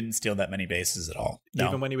bases. He didn't steal that many bases at all. No.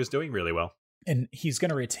 Even when he was doing really well. And he's going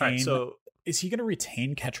to retain. Right, so is he going to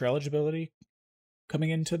retain catcher eligibility coming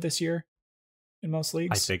into this year in most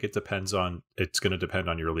leagues? I think it's going to depend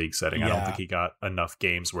on your league setting. Yeah. I don't think he got enough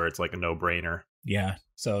games where it's like a no-brainer. Yeah.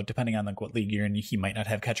 So depending on what league you're in, he might not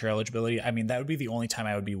have catcher eligibility. That would be the only time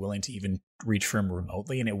I would be willing to even reach for him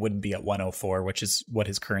remotely, and it wouldn't be at 104, which is what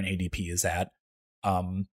his current ADP is at.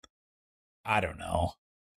 I don't know.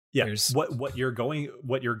 Yeah. What you're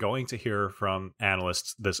going to hear from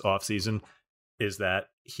analysts this offseason is that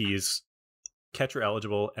he's catcher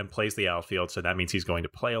eligible and plays the outfield, so that means he's going to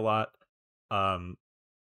play a lot.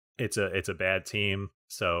 It's a bad team,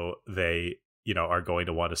 so they are going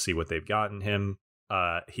to want to see what they've gotten him.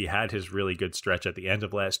 He had his really good stretch at the end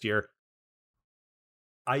of last year.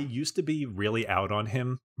 I used to be really out on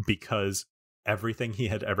him because everything he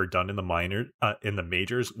had ever done in the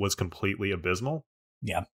majors was completely abysmal.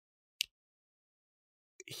 Yeah.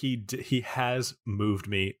 He has moved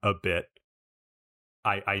me a bit.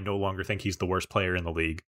 I no longer think he's the worst player in the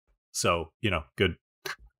league. So, good,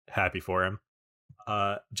 happy for him.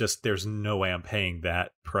 Just there's no way I'm paying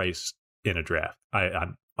that price in a draft.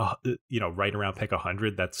 I'm right around pick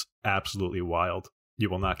 100. That's absolutely wild. You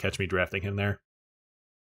will not catch me drafting him there.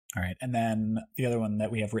 All right. And then the other one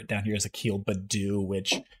that we have written down here is Akil Baddoo,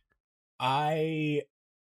 which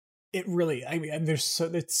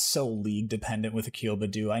it's so league dependent with Akil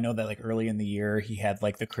Baddoo. I know that like early in the year he had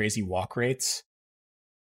like the crazy walk rates.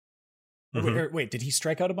 Mm-hmm. Wait, did he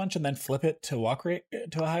strike out a bunch and then flip it to a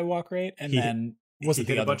high walk rate? And then was it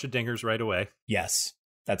he hit a bunch of dingers right away? Yes,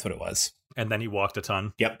 that's what it was. And then he walked a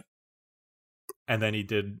ton. Yep. and then he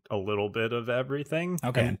did a little bit of everything.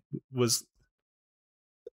 Okay. And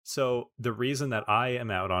so the reason that I am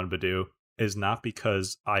out on Badoo is not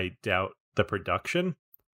because I doubt the production.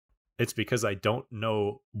 It's because I don't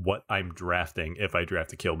know what I'm drafting if I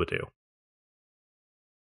draft Akil Baddoo.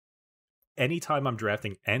 Anytime I'm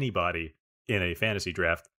drafting anybody in a fantasy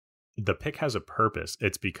draft, the pick has a purpose.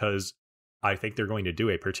 It's because I think they're going to do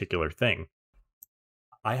a particular thing.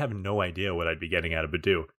 I have no idea what I'd be getting out of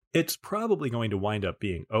Baddoo. It's probably going to wind up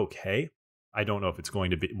being okay. I don't know if it's going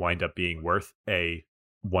to wind up being worth a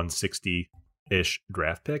 160-ish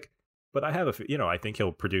draft pick, but I have I think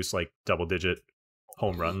he'll produce like double-digit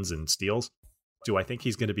home runs and steals. Do I think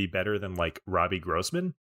he's going to be better than like Robbie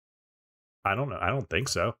Grossman? I don't know. I don't think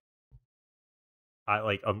so.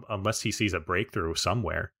 Unless he sees a breakthrough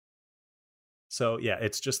somewhere. So yeah,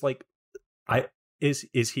 it's just like, is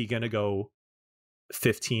he going to go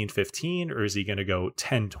 15-15 or is he going to go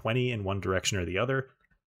 10-20 in one direction or the other?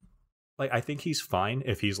 Like, I think he's fine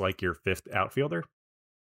if he's like your fifth outfielder.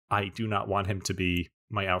 I do not want him to be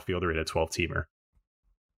my outfielder in a 12-teamer.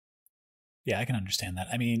 Yeah, I can understand that.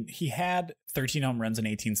 I mean, he had 13 home runs and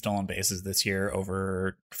 18 stolen bases this year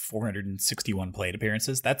over 461 plate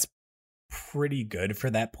appearances. That's pretty good for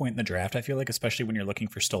that point in the draft, I feel like, especially when you're looking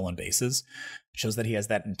for stolen bases. It shows that he has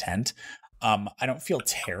that intent. I don't feel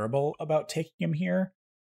terrible about taking him here.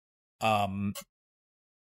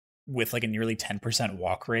 With like a nearly 10%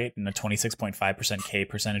 walk rate and a 26.5% K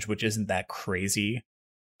percentage, which isn't that crazy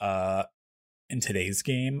in today's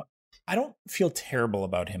game. I don't feel terrible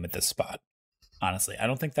about him at this spot. Honestly, I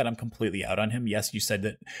don't think that I'm completely out on him. Yes, you said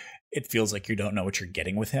that it feels like you don't know what you're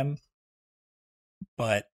getting with him,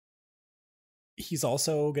 but he's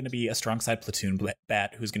also going to be a strong side platoon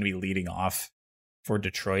bat who's going to be leading off for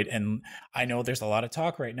Detroit. And I know there's a lot of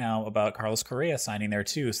talk right now about Carlos Correa signing there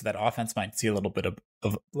too, so that offense might see a little bit of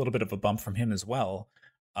a bump from him as well.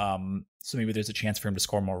 So maybe there's a chance for him to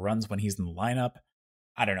score more runs when he's in the lineup.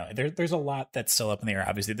 I don't know. There's a lot that's still up in the air.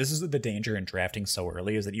 Obviously, this is the danger in drafting so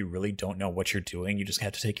early, is that you really don't know what you're doing. You just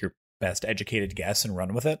have to take your best educated guess and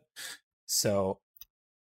run with it. So,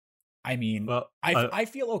 I mean, I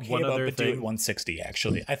feel okay about Baddoo 160.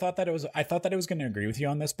 Actually, I thought that I was going to agree with you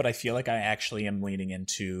on this, but I feel like I actually am leaning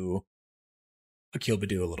into Akil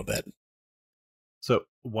Baddoo a little bit. So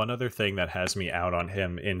one other thing that has me out on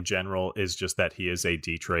him in general is just that he is a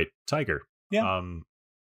Detroit Tiger. Yeah.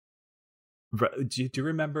 Do you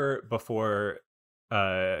remember before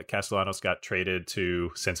Castellanos got traded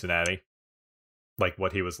to Cincinnati, like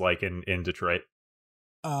what he was like in Detroit?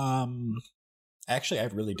 Actually, I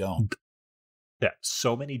really don't. Yeah,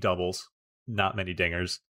 so many doubles, not many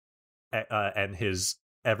dingers, and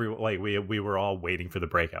we were all waiting for the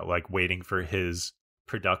breakout, like waiting for his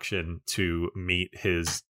production to meet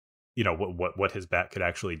his, what his bat could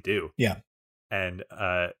actually do. Yeah, and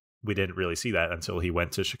we didn't really see that until he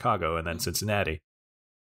went to Chicago and then Cincinnati.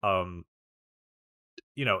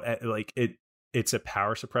 It's a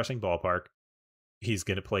power suppressing ballpark. He's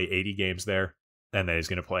going to play 80 games there, and then he's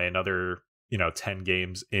going to play another 10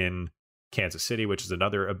 games in Kansas City, which is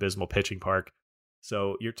another abysmal pitching park.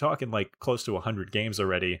 So you're talking like close to 100 games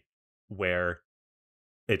already where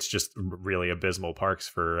it's just really abysmal parks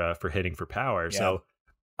for hitting for power. Yeah. So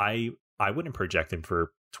I wouldn't project him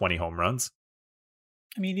for 20 home runs.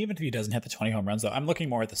 I mean, even if he doesn't hit the 20 home runs, though, I'm looking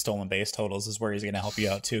more at the stolen base totals is where he's going to help you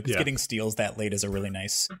out too. Because getting steals that late is a really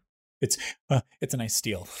nice. It's a nice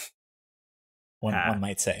steal. One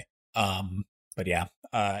might say. But yeah,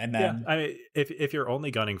 and then I mean, if you're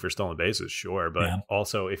only gunning for stolen bases, sure, but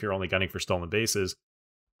also if you're only gunning for stolen bases,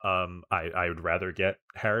 I would rather get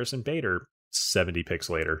Harrison Bader 70 picks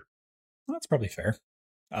later. Well, that's probably fair.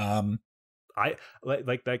 I'm going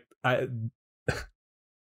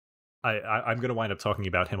to wind up talking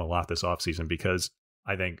about him a lot this offseason because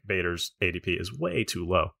I think Bader's ADP is way too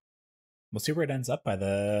low. We'll see where it ends up by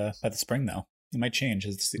the spring, though. It might change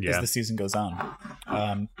as the season goes on.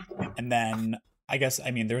 And then I guess,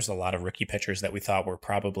 I mean, there's a lot of rookie pitchers that we thought were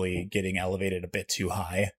probably getting elevated a bit too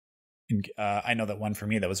high. And I know that one for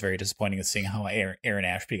me that was very disappointing is seeing how Aaron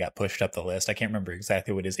Ashby got pushed up the list. I can't remember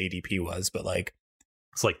exactly what his ADP was, but like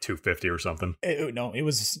it's like 250 or something. No, it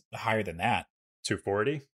was higher than that.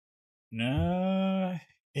 240? No,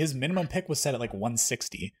 his minimum pick was set at like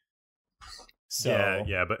 160. So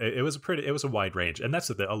yeah, but it was a wide range, and that's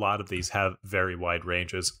a lot of these have very wide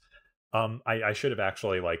ranges. I should have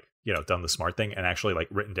actually done the smart thing and actually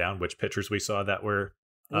written down which pitchers we saw that were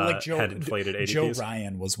had inflated ADPs. Joe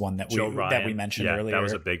Ryan was one that we mentioned earlier. That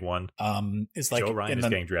was a big one. Is like Joe Ryan is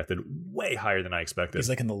getting drafted way higher than I expected. He's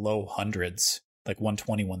like in the low hundreds. like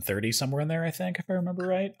 120, 130, somewhere in there, I think, if I remember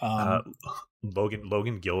right.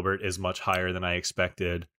 Logan Gilbert is much higher than I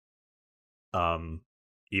expected. Even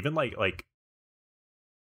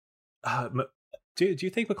do you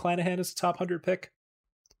think McClanahan is a top 100 pick?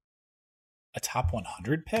 A top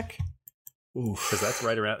 100 pick? Oof. Because that's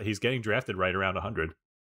right around, he's getting drafted right around 100.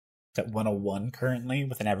 At 101 currently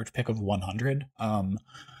with an average pick of 100.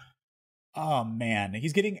 Oh man,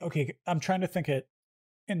 he's getting, okay, I'm trying to think it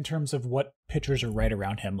in terms of what pitchers are right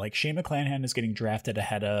around him. Like Shane McClanahan is getting drafted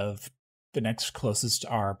ahead of, the next closest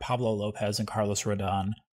are Pablo Lopez and Carlos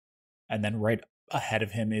Rodon. And then right ahead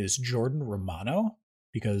of him is Jordan Romano,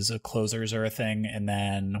 because closers are a thing. And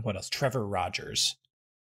then what else? Trevor Rogers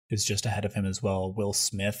is just ahead of him as well. Will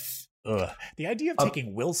Smith. Ugh. The idea of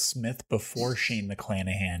taking Will Smith before Shane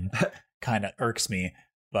McClanahan kind of irks me,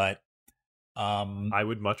 but I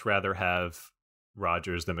would much rather have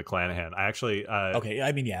Rogers than McClanahan. I actually okay.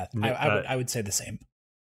 I mean, yeah, I would say the same.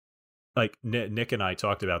 Like Nick and I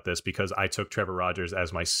talked about this because I took Trevor Rogers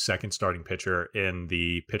as my second starting pitcher in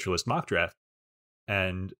the pitcher list mock draft,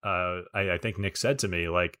 and I think Nick said to me,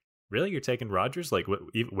 like, "Really, you're taking Rogers like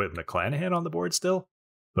with McClanahan on the board still?"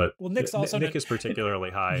 But Nick's also Nick is particularly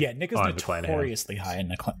high. Yeah, Nick is notoriously high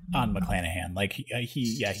on McClanahan. Like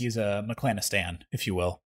he's a McClanahan stan, if you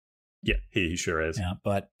will. Yeah, he sure is. Yeah,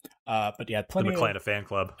 but yeah, plenty the McClanahan fan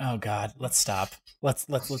club. Oh God, let's stop. Let's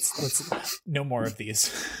no more of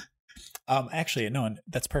these. Actually, no,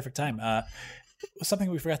 that's perfect time. Something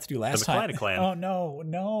we forgot to do last time. The McClanahan clan. Oh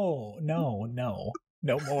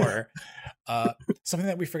no more. Something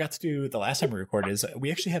that we forgot to do the last time we recorded is we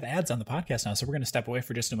actually have ads on the podcast now, so we're going to step away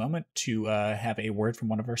for just a moment to have a word from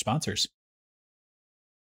one of our sponsors.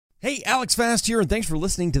 Hey, Alex Fast here, and thanks for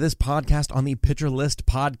listening to this podcast on the Pitcher List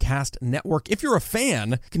Podcast Network. If you're a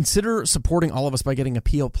fan, consider supporting all of us by getting a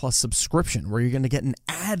PL Plus subscription, where you're going to get an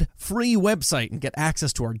ad-free website and get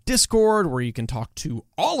access to our Discord, where you can talk to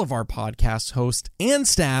all of our podcast hosts and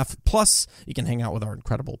staff. Plus, you can hang out with our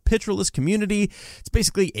incredible Pitcher List community. It's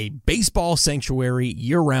basically a baseball sanctuary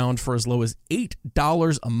year-round for as low as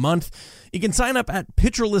 $8 a month. You can sign up at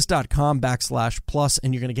pitcherlist.com/plus,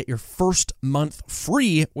 and you're going to get your first month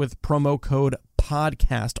free with promo code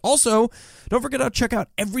podcast. Also, don't forget to check out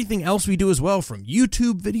everything else we do as well, from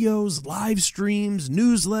YouTube videos, live streams,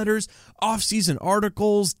 newsletters, off-season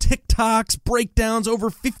articles, TikToks, breakdowns, over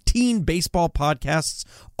 15 baseball podcasts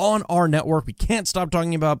on our network. We can't stop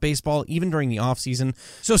talking about baseball even during the off-season.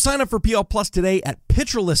 So sign up for PL Plus today at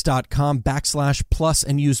pitcherlist.com/plus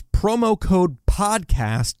and use promo code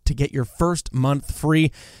podcast to get your first month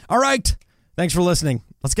free. All right. Thanks for listening.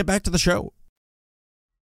 Let's get back to the show.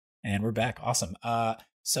 And we're back. Awesome.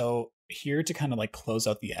 So here to kind of like close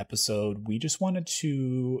out the episode, we just wanted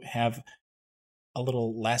to have a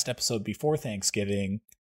little last episode before Thanksgiving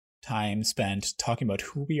time spent talking about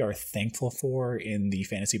who we are thankful for in the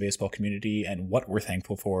fantasy baseball community and what we're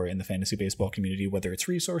thankful for in the fantasy baseball community, whether it's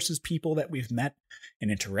resources, people that we've met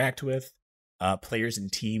and interact with, players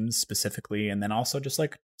and teams specifically, and then also just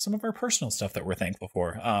like some of our personal stuff that we're thankful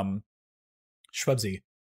for. Schwebzy,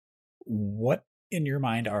 what in your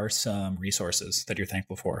mind are some resources that you're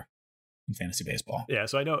thankful for in fantasy baseball? Yeah,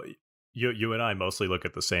 so I know you and I mostly look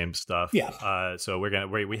at the same stuff. Yeah. So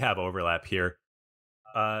we have overlap here.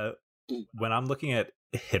 When I'm looking at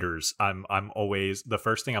hitters, I'm always, the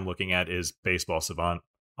first thing I'm looking at is Baseball Savant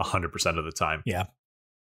 100% of the time. Yeah.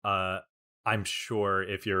 I'm sure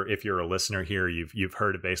if you're a listener here, you've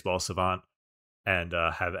heard of Baseball Savant and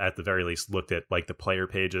have at the very least looked at like the player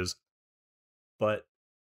pages, but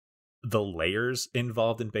the layers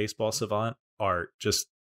involved in Baseball Savant are just,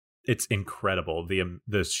 it's incredible.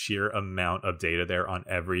 The sheer amount of data there on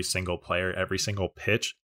every single player, every single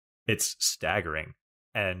pitch, it's staggering.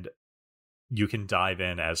 And you can dive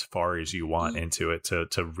in as far as you want into it to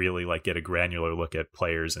really like get a granular look at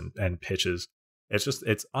players and pitches.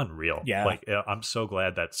 It's unreal. Yeah. Like, I'm so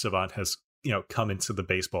glad that Savant has, come into the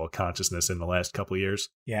baseball consciousness in the last couple of years.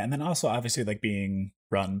 Yeah. And then also obviously like being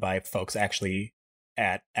run by folks actually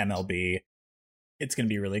at MLB, it's going to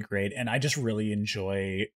be really great. And I just really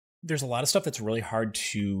enjoy, there's a lot of stuff that's really hard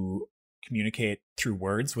to communicate through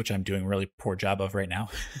words, which I'm doing a really poor job of right now.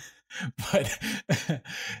 But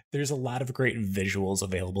there's a lot of great visuals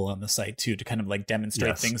available on the site too, to kind of like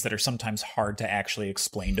demonstrate things that are sometimes hard to actually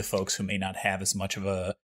explain to folks who may not have as much of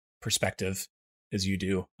a perspective as you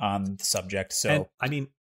do on the subject. So, and, I mean,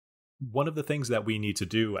 one of the things that we need to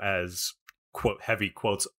do as quote heavy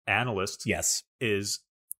quotes analysts, is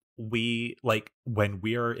we like when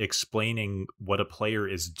we are explaining what a player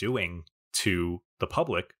is doing to the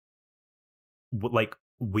public, like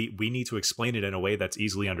we need to explain it in a way that's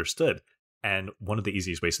easily understood. And one of the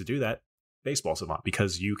easiest ways to do that Baseball Savant,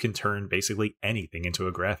 because you can turn basically anything into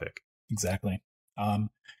a graphic. Exactly. And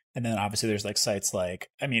then obviously there's like sites like,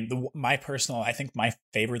 I mean, I think my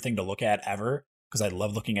favorite thing to look at ever, because I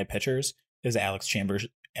love looking at pitchers, is Alex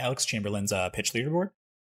Chamberlain's pitch leaderboard.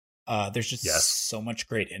 There's just so much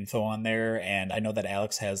great info on there, and I know that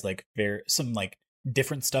Alex has like some like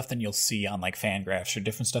different stuff than you'll see on like Fangraphs, or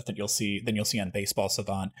different stuff that you'll see on Baseball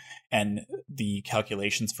Savant, and the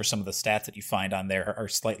calculations for some of the stats that you find on there are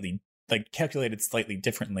slightly like calculated slightly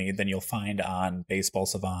differently than you'll find on Baseball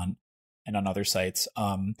Savant and on other sites.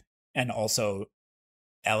 And also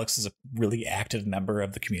Alex is a really active member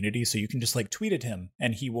of the community, so you can just like tweet at him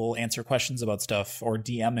and he will answer questions about stuff, or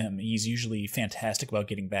DM him. He's usually fantastic about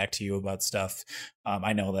getting back to you about stuff.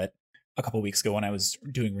 I know that a couple weeks ago when I was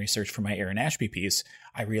doing research for my Aaron Ashby piece,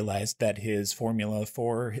 I realized that his formula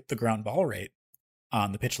for the ground ball rate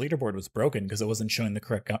on the pitch leaderboard was broken because it wasn't showing the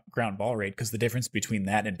correct ground ball rate, because the difference between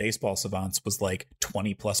that and Baseball Savants was like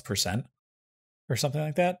 20+% or something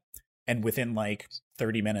like that. And within like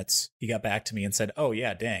 30 minutes, he got back to me and said, "Oh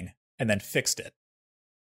yeah, dang," and then fixed it.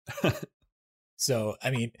 So, I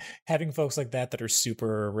mean, having folks like that are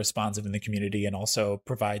super responsive in the community and also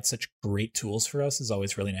provide such great tools for us is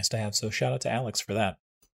always really nice to have. So shout out to Alex for that.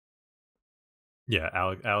 Yeah,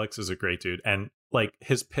 Alex is a great dude. And like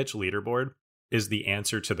his pitch leaderboard is the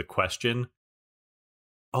answer to the question,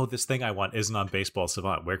 oh, this thing I want isn't on Baseball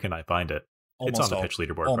Savant. Where can I find it? It's on the pitch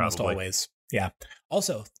leaderboard, almost probably. Always. Yeah.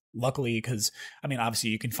 Also, luckily, because, I mean, obviously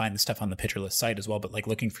you can find the stuff on the Pitcher List site as well, but like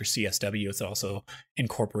looking for CSW, it's also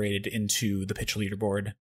incorporated into the pitch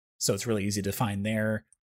leaderboard. So it's really easy to find there.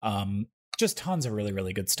 Just tons of really,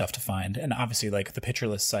 really good stuff to find. And obviously, like the Pitcher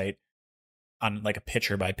List site on like a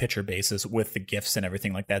pitcher by pitcher basis with the GIFs and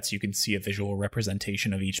everything like that, so you can see a visual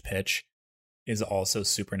representation of each pitch, is also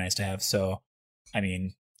super nice to have. So, I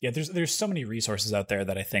mean, yeah, there's so many resources out there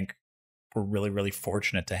that I think we're really, really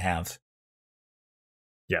fortunate to have.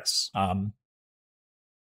 Yes. And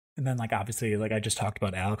then like obviously like I just talked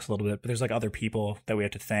about Alex a little bit, but there's like other people that we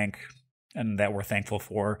have to thank and that we're thankful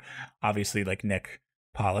for. Obviously like Nick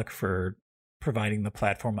Pollock for providing the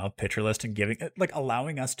platform of Pitcher List and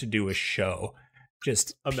allowing us to do a show.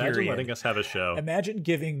 Just imagine letting us have a show. Imagine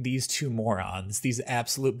giving these two morons, these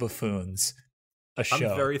absolute buffoons, a show.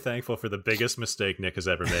 I'm very thankful for the biggest mistake Nick has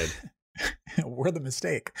ever made. We're the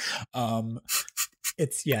mistake.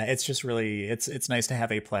 It's just really it's nice to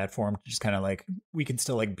have a platform to just kind of like, we can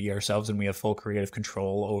still like be ourselves and we have full creative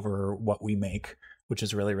control over what we make, which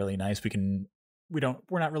is really, really nice. We're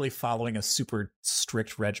not really following a super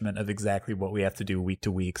strict regimen of exactly what we have to do week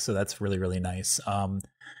to week, so that's really, really nice.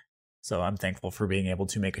 So I'm thankful for being able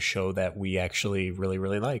to make a show that we actually really,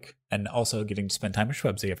 really like, and also getting to spend time with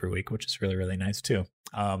Schwebzy every week, which is really, really nice too.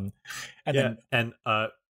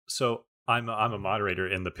 So I'm a moderator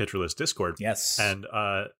in the Pitcher List Discord. Yes. And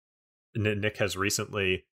Nick has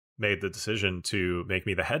recently made the decision to make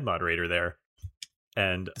me the head moderator there.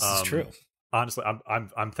 And this is true. Honestly,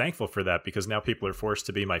 I'm thankful for that, because now people are forced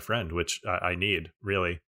to be my friend, which I need,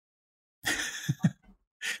 really.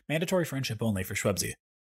 Mandatory friendship only for Schwebzy.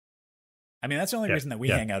 I mean, that's the only reason that we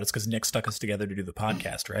hang out is because Nick stuck us together to do the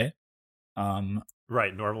podcast, right?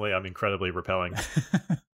 Right. Normally, I'm incredibly repelling.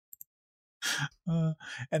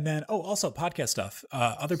 And then, also podcast stuff.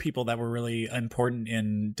 Other people that were really important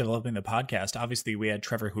in developing the podcast. Obviously, we had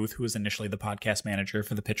Trevor Huth, who was initially the podcast manager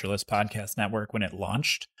for the Pitcher List Podcast Network when it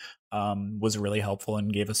launched, was really helpful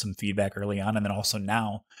and gave us some feedback early on. And then also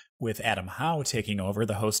now with Adam Howe taking over,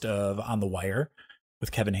 the host of On the Wire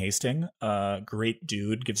with Kevin Hastings, great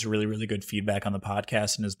dude, gives really, really good feedback on the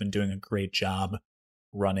podcast and has been doing a great job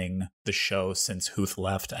running the show since Huth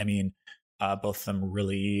left. I mean, both of them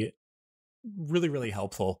really, really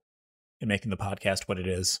helpful in making the podcast what it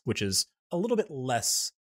is, which is a little bit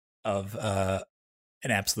less of an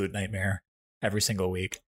absolute nightmare every single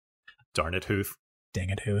week. Darn it, Huth. Dang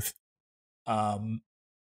it, Huth. And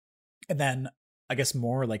then I guess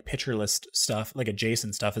more like Pitcher List stuff, like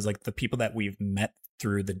adjacent stuff, is like the people that we've met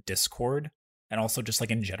through the Discord, and also just like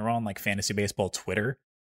in general on like fantasy baseball Twitter,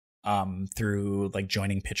 through like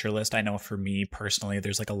joining Pitcher List. I know for me personally,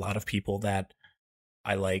 there's like a lot of people that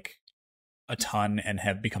I like a ton and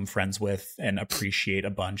have become friends with and appreciate a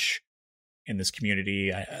bunch in this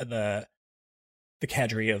community. The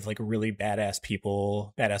cadre of like really badass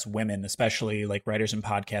people, badass women, especially like writers and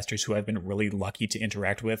podcasters who I've been really lucky to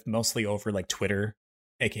interact with, mostly over like Twitter,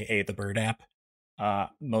 aka the Bird app.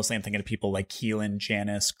 Mostly I'm thinking of people like Keelan,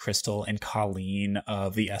 Janice, Crystal, and Colleen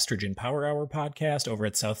of the Estrogen Power Hour podcast over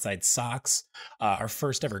at Southside Sox. Our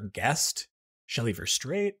first ever guest, Shelly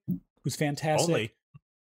Verstrate, who's fantastic.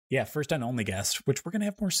 Yeah, first and only guest, which we're going to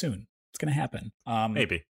have more soon. It's going to happen.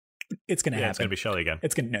 Maybe. It's gonna happen. It's gonna be Shelly again.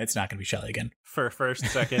 It's not gonna be Shelly again. For first,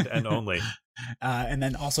 second, and only. And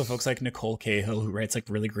then also folks like Nicole Cahill, who writes like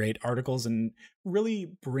really great articles and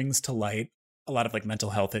really brings to light a lot of like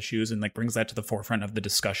mental health issues and like brings that to the forefront of the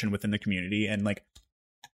discussion within the community. And like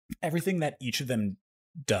everything that each of them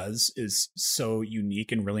does is so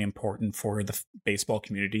unique and really important for the baseball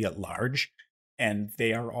community at large. And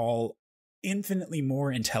they are all infinitely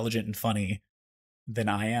more intelligent and funny than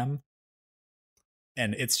I am.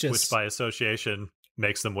 And it's just, which by association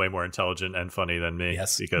makes them way more intelligent and funny than me.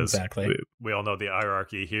 Yes, because exactly. We all know the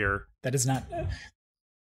hierarchy here. That is not.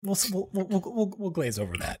 We'll glaze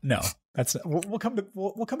over that. No, that's we'll come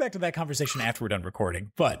back to that conversation after we're done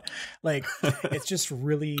recording. But like, it's just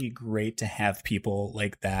really great to have people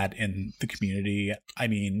like that in the community. I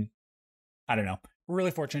mean, I don't know. We're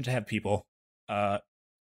really fortunate to have people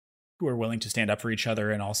who are willing to stand up for each other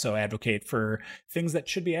and also advocate for things that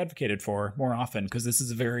should be advocated for more often, because this is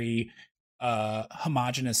a very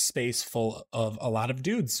homogenous space full of a lot of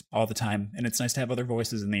dudes all the time, and it's nice to have other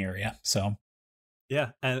voices in the area. So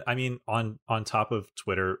yeah, and I mean, on top of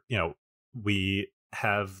Twitter, you know, we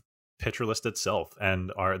have Pitcher List itself and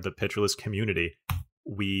the Pitcher List community.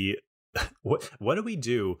 We what do we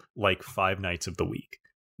do like 5 nights of the week?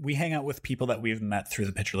 We hang out with people that we've met through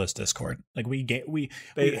the Pitcher List Discord. Like we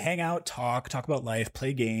hang out, talk about life,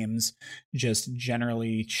 play games, just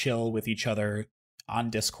generally chill with each other on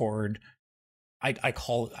Discord. I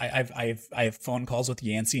have phone calls with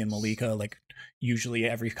Yancey and Malika like usually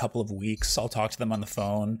every couple of weeks. I'll talk to them on the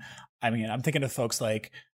phone. I mean, I'm thinking of folks like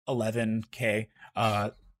 11K,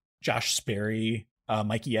 Josh Sperry,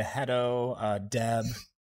 Mikey Ahedo, Deb,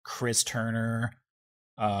 Chris Turner.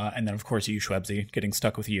 And then, of course, you, Schwebzy. Getting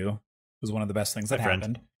stuck with you was one of the best things that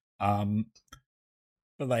happened. But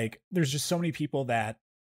like, there's just so many people that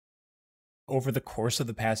over the course of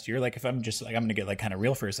the past year, like if I'm just like, I'm going to get like kind of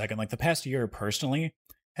real for a second, like the past year personally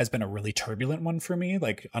has been a really turbulent one for me,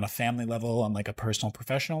 like on a family level, on like a personal,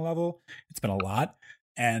 professional level. It's been a lot.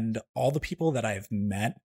 And all the people that I've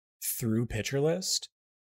met through Pitcher List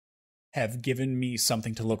have given me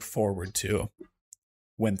something to look forward to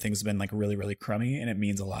when things have been like really, really crummy, and it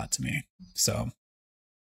means a lot to me. So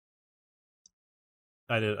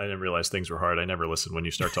I didn't realize things were hard. I never listen when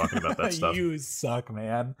you start talking about that stuff. You suck,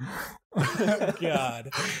 man.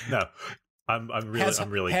 God. No, I'm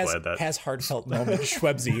really glad that has heartfelt moment.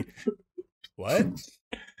 Schwebzy. What?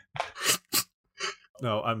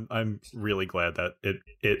 No, I'm really glad that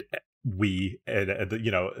we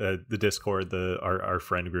the Discord, our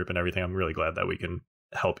friend group and everything. I'm really glad that we can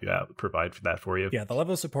help you out, provide for that for you. Yeah, the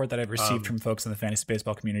level of support that I've received from folks in the fantasy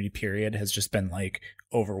baseball community period has just been like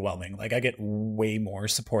overwhelming. Like I get way more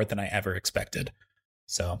support than I ever expected.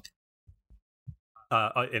 So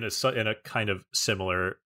in a kind of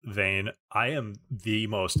similar vein, I am the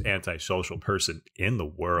most antisocial person in the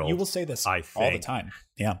world. You will say this all the time.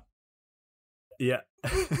 Yeah.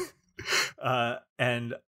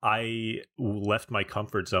 And I left my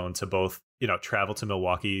comfort zone to both, travel to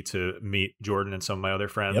Milwaukee to meet Jordan and some of my other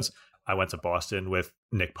friends. Yep. I went to Boston with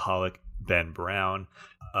Nick Pollock, Ben Brown,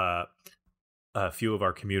 a few of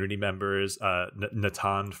our community members,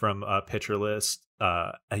 Natan from Pitcher List,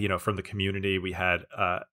 from the community. We had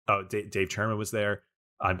Dave Cherman was there.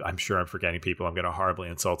 I'm sure I'm forgetting people. I'm going to horribly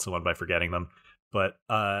insult someone by forgetting them. But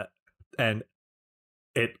and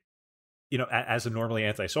it, as a normally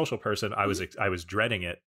antisocial person, I was dreading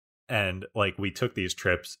it. And like we took these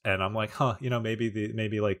trips and I'm like,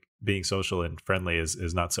 maybe like being social and friendly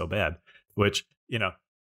is not so bad, which,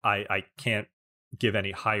 I can't give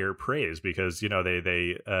any higher praise because,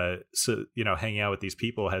 hanging out with these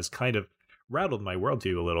people has kind of rattled my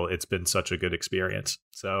worldview a little. It's been such a good experience.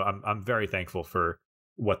 So I'm very thankful for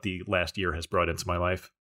what the last year has brought into my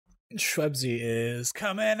life. Schwebzy is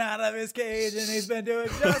coming out of his cage and he's been doing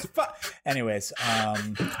just fine. Anyways,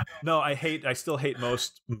 no, I still hate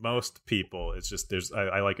most people. It's just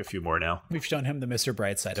I like a few more now. We've shown him the Mr.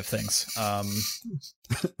 Bright side of things.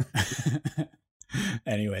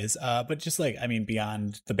 Anyways, but just like, I mean,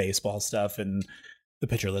 beyond the baseball stuff and the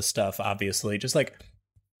Pitcher List stuff, obviously, just like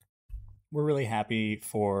we're really happy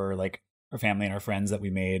for like our family and our friends that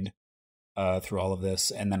we made through all of this.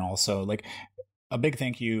 And then also like a big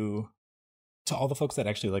thank you to all the folks that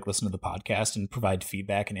actually like listen to the podcast and provide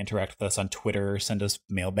feedback and interact with us on Twitter, send us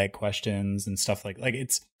mailbag questions and stuff like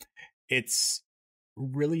it's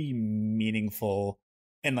really meaningful.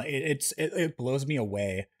 And it blows me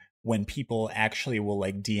away when people actually will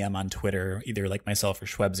like DM on Twitter, either like myself or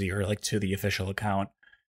Schwebzy or like to the official account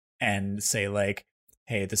and say like,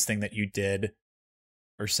 hey, this thing that you did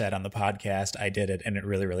or said on the podcast, I did it and it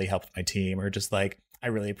really, really helped my team, or just like, I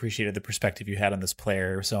really appreciated the perspective you had on this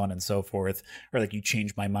player, so on and so forth, or like you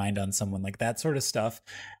changed my mind on someone, like that sort of stuff.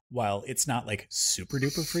 While it's not like super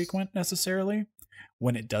duper frequent necessarily,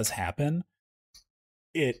 when it does happen,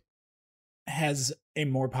 it has a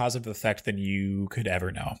more positive effect than you could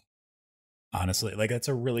ever know. Honestly, like that's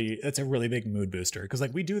a really big mood booster, because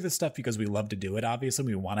like we do this stuff because we love to do it. Obviously,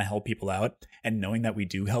 we want to help people out, and knowing that we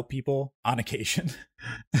do help people on occasion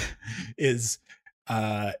is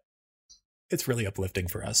it's really uplifting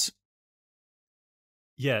for us.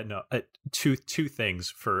 Yeah, no, two things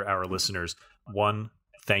for our listeners. One,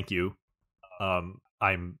 thank you.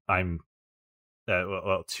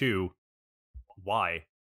 Two, why?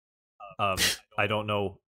 I don't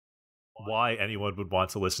know why anyone would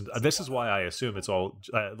want to listen. This is why I assume it's all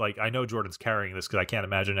like, I know Jordan's carrying this because I can't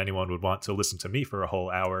imagine anyone would want to listen to me for a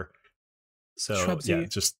whole hour. So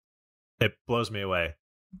Shrubsy. Yeah, it blows me away.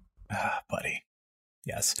 Buddy.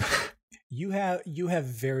 Yes. You have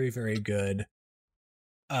very, very good.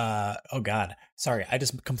 Oh God, sorry. I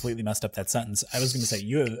just completely messed up that sentence. I was going to say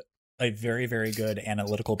you have a very, very good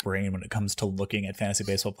analytical brain when it comes to looking at fantasy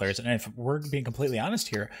baseball players. And if we're being completely honest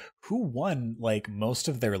here, who won like most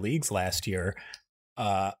of their leagues last year?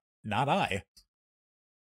 Not I.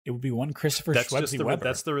 It would be one Christopher Schwebzy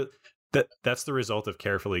Weber. That's the result of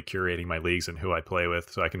carefully curating my leagues and who I play with,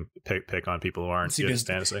 so I can pick on people who aren't good at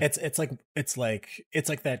fantasy. It's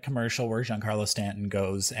like that commercial where Giancarlo Stanton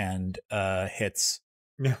goes and hits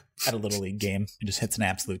at a little league game and just hits an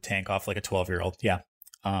absolute tank off like a 12-year-old. Yeah.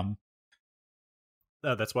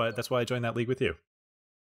 No, that's why I joined that league with you.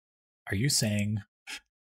 Are you saying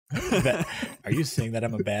that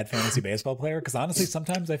I'm a bad fantasy baseball player? Because honestly,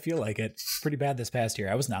 sometimes I feel like it. It's pretty bad this past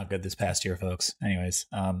year. I was not good this past year, folks. Anyways,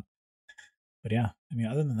 but yeah, I mean,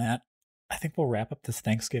 other than that, I think we'll wrap up this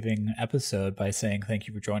Thanksgiving episode by saying thank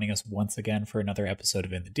you for joining us once again for another episode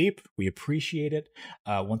of In the Deep. We appreciate it.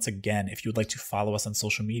 Once again, if you would like to follow us on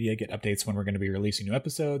social media, get updates when we're going to be releasing new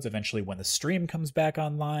episodes, eventually when the stream comes back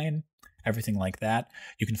online, everything like that,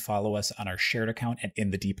 you can follow us on our shared account at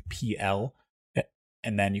In the Deep PL.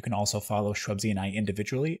 And then you can also follow Schwebzy and I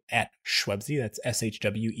individually at Schwebzy, that's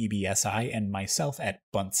SHWEBSI, and myself at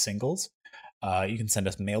Bunt Singles. You can send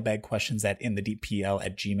us mailbag questions at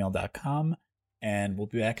inthedeeppl@gmail.com, and we'll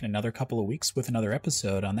be back in another couple of weeks with another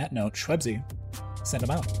episode. On that note, Schwebzy, send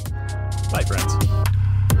them out. Bye, friends.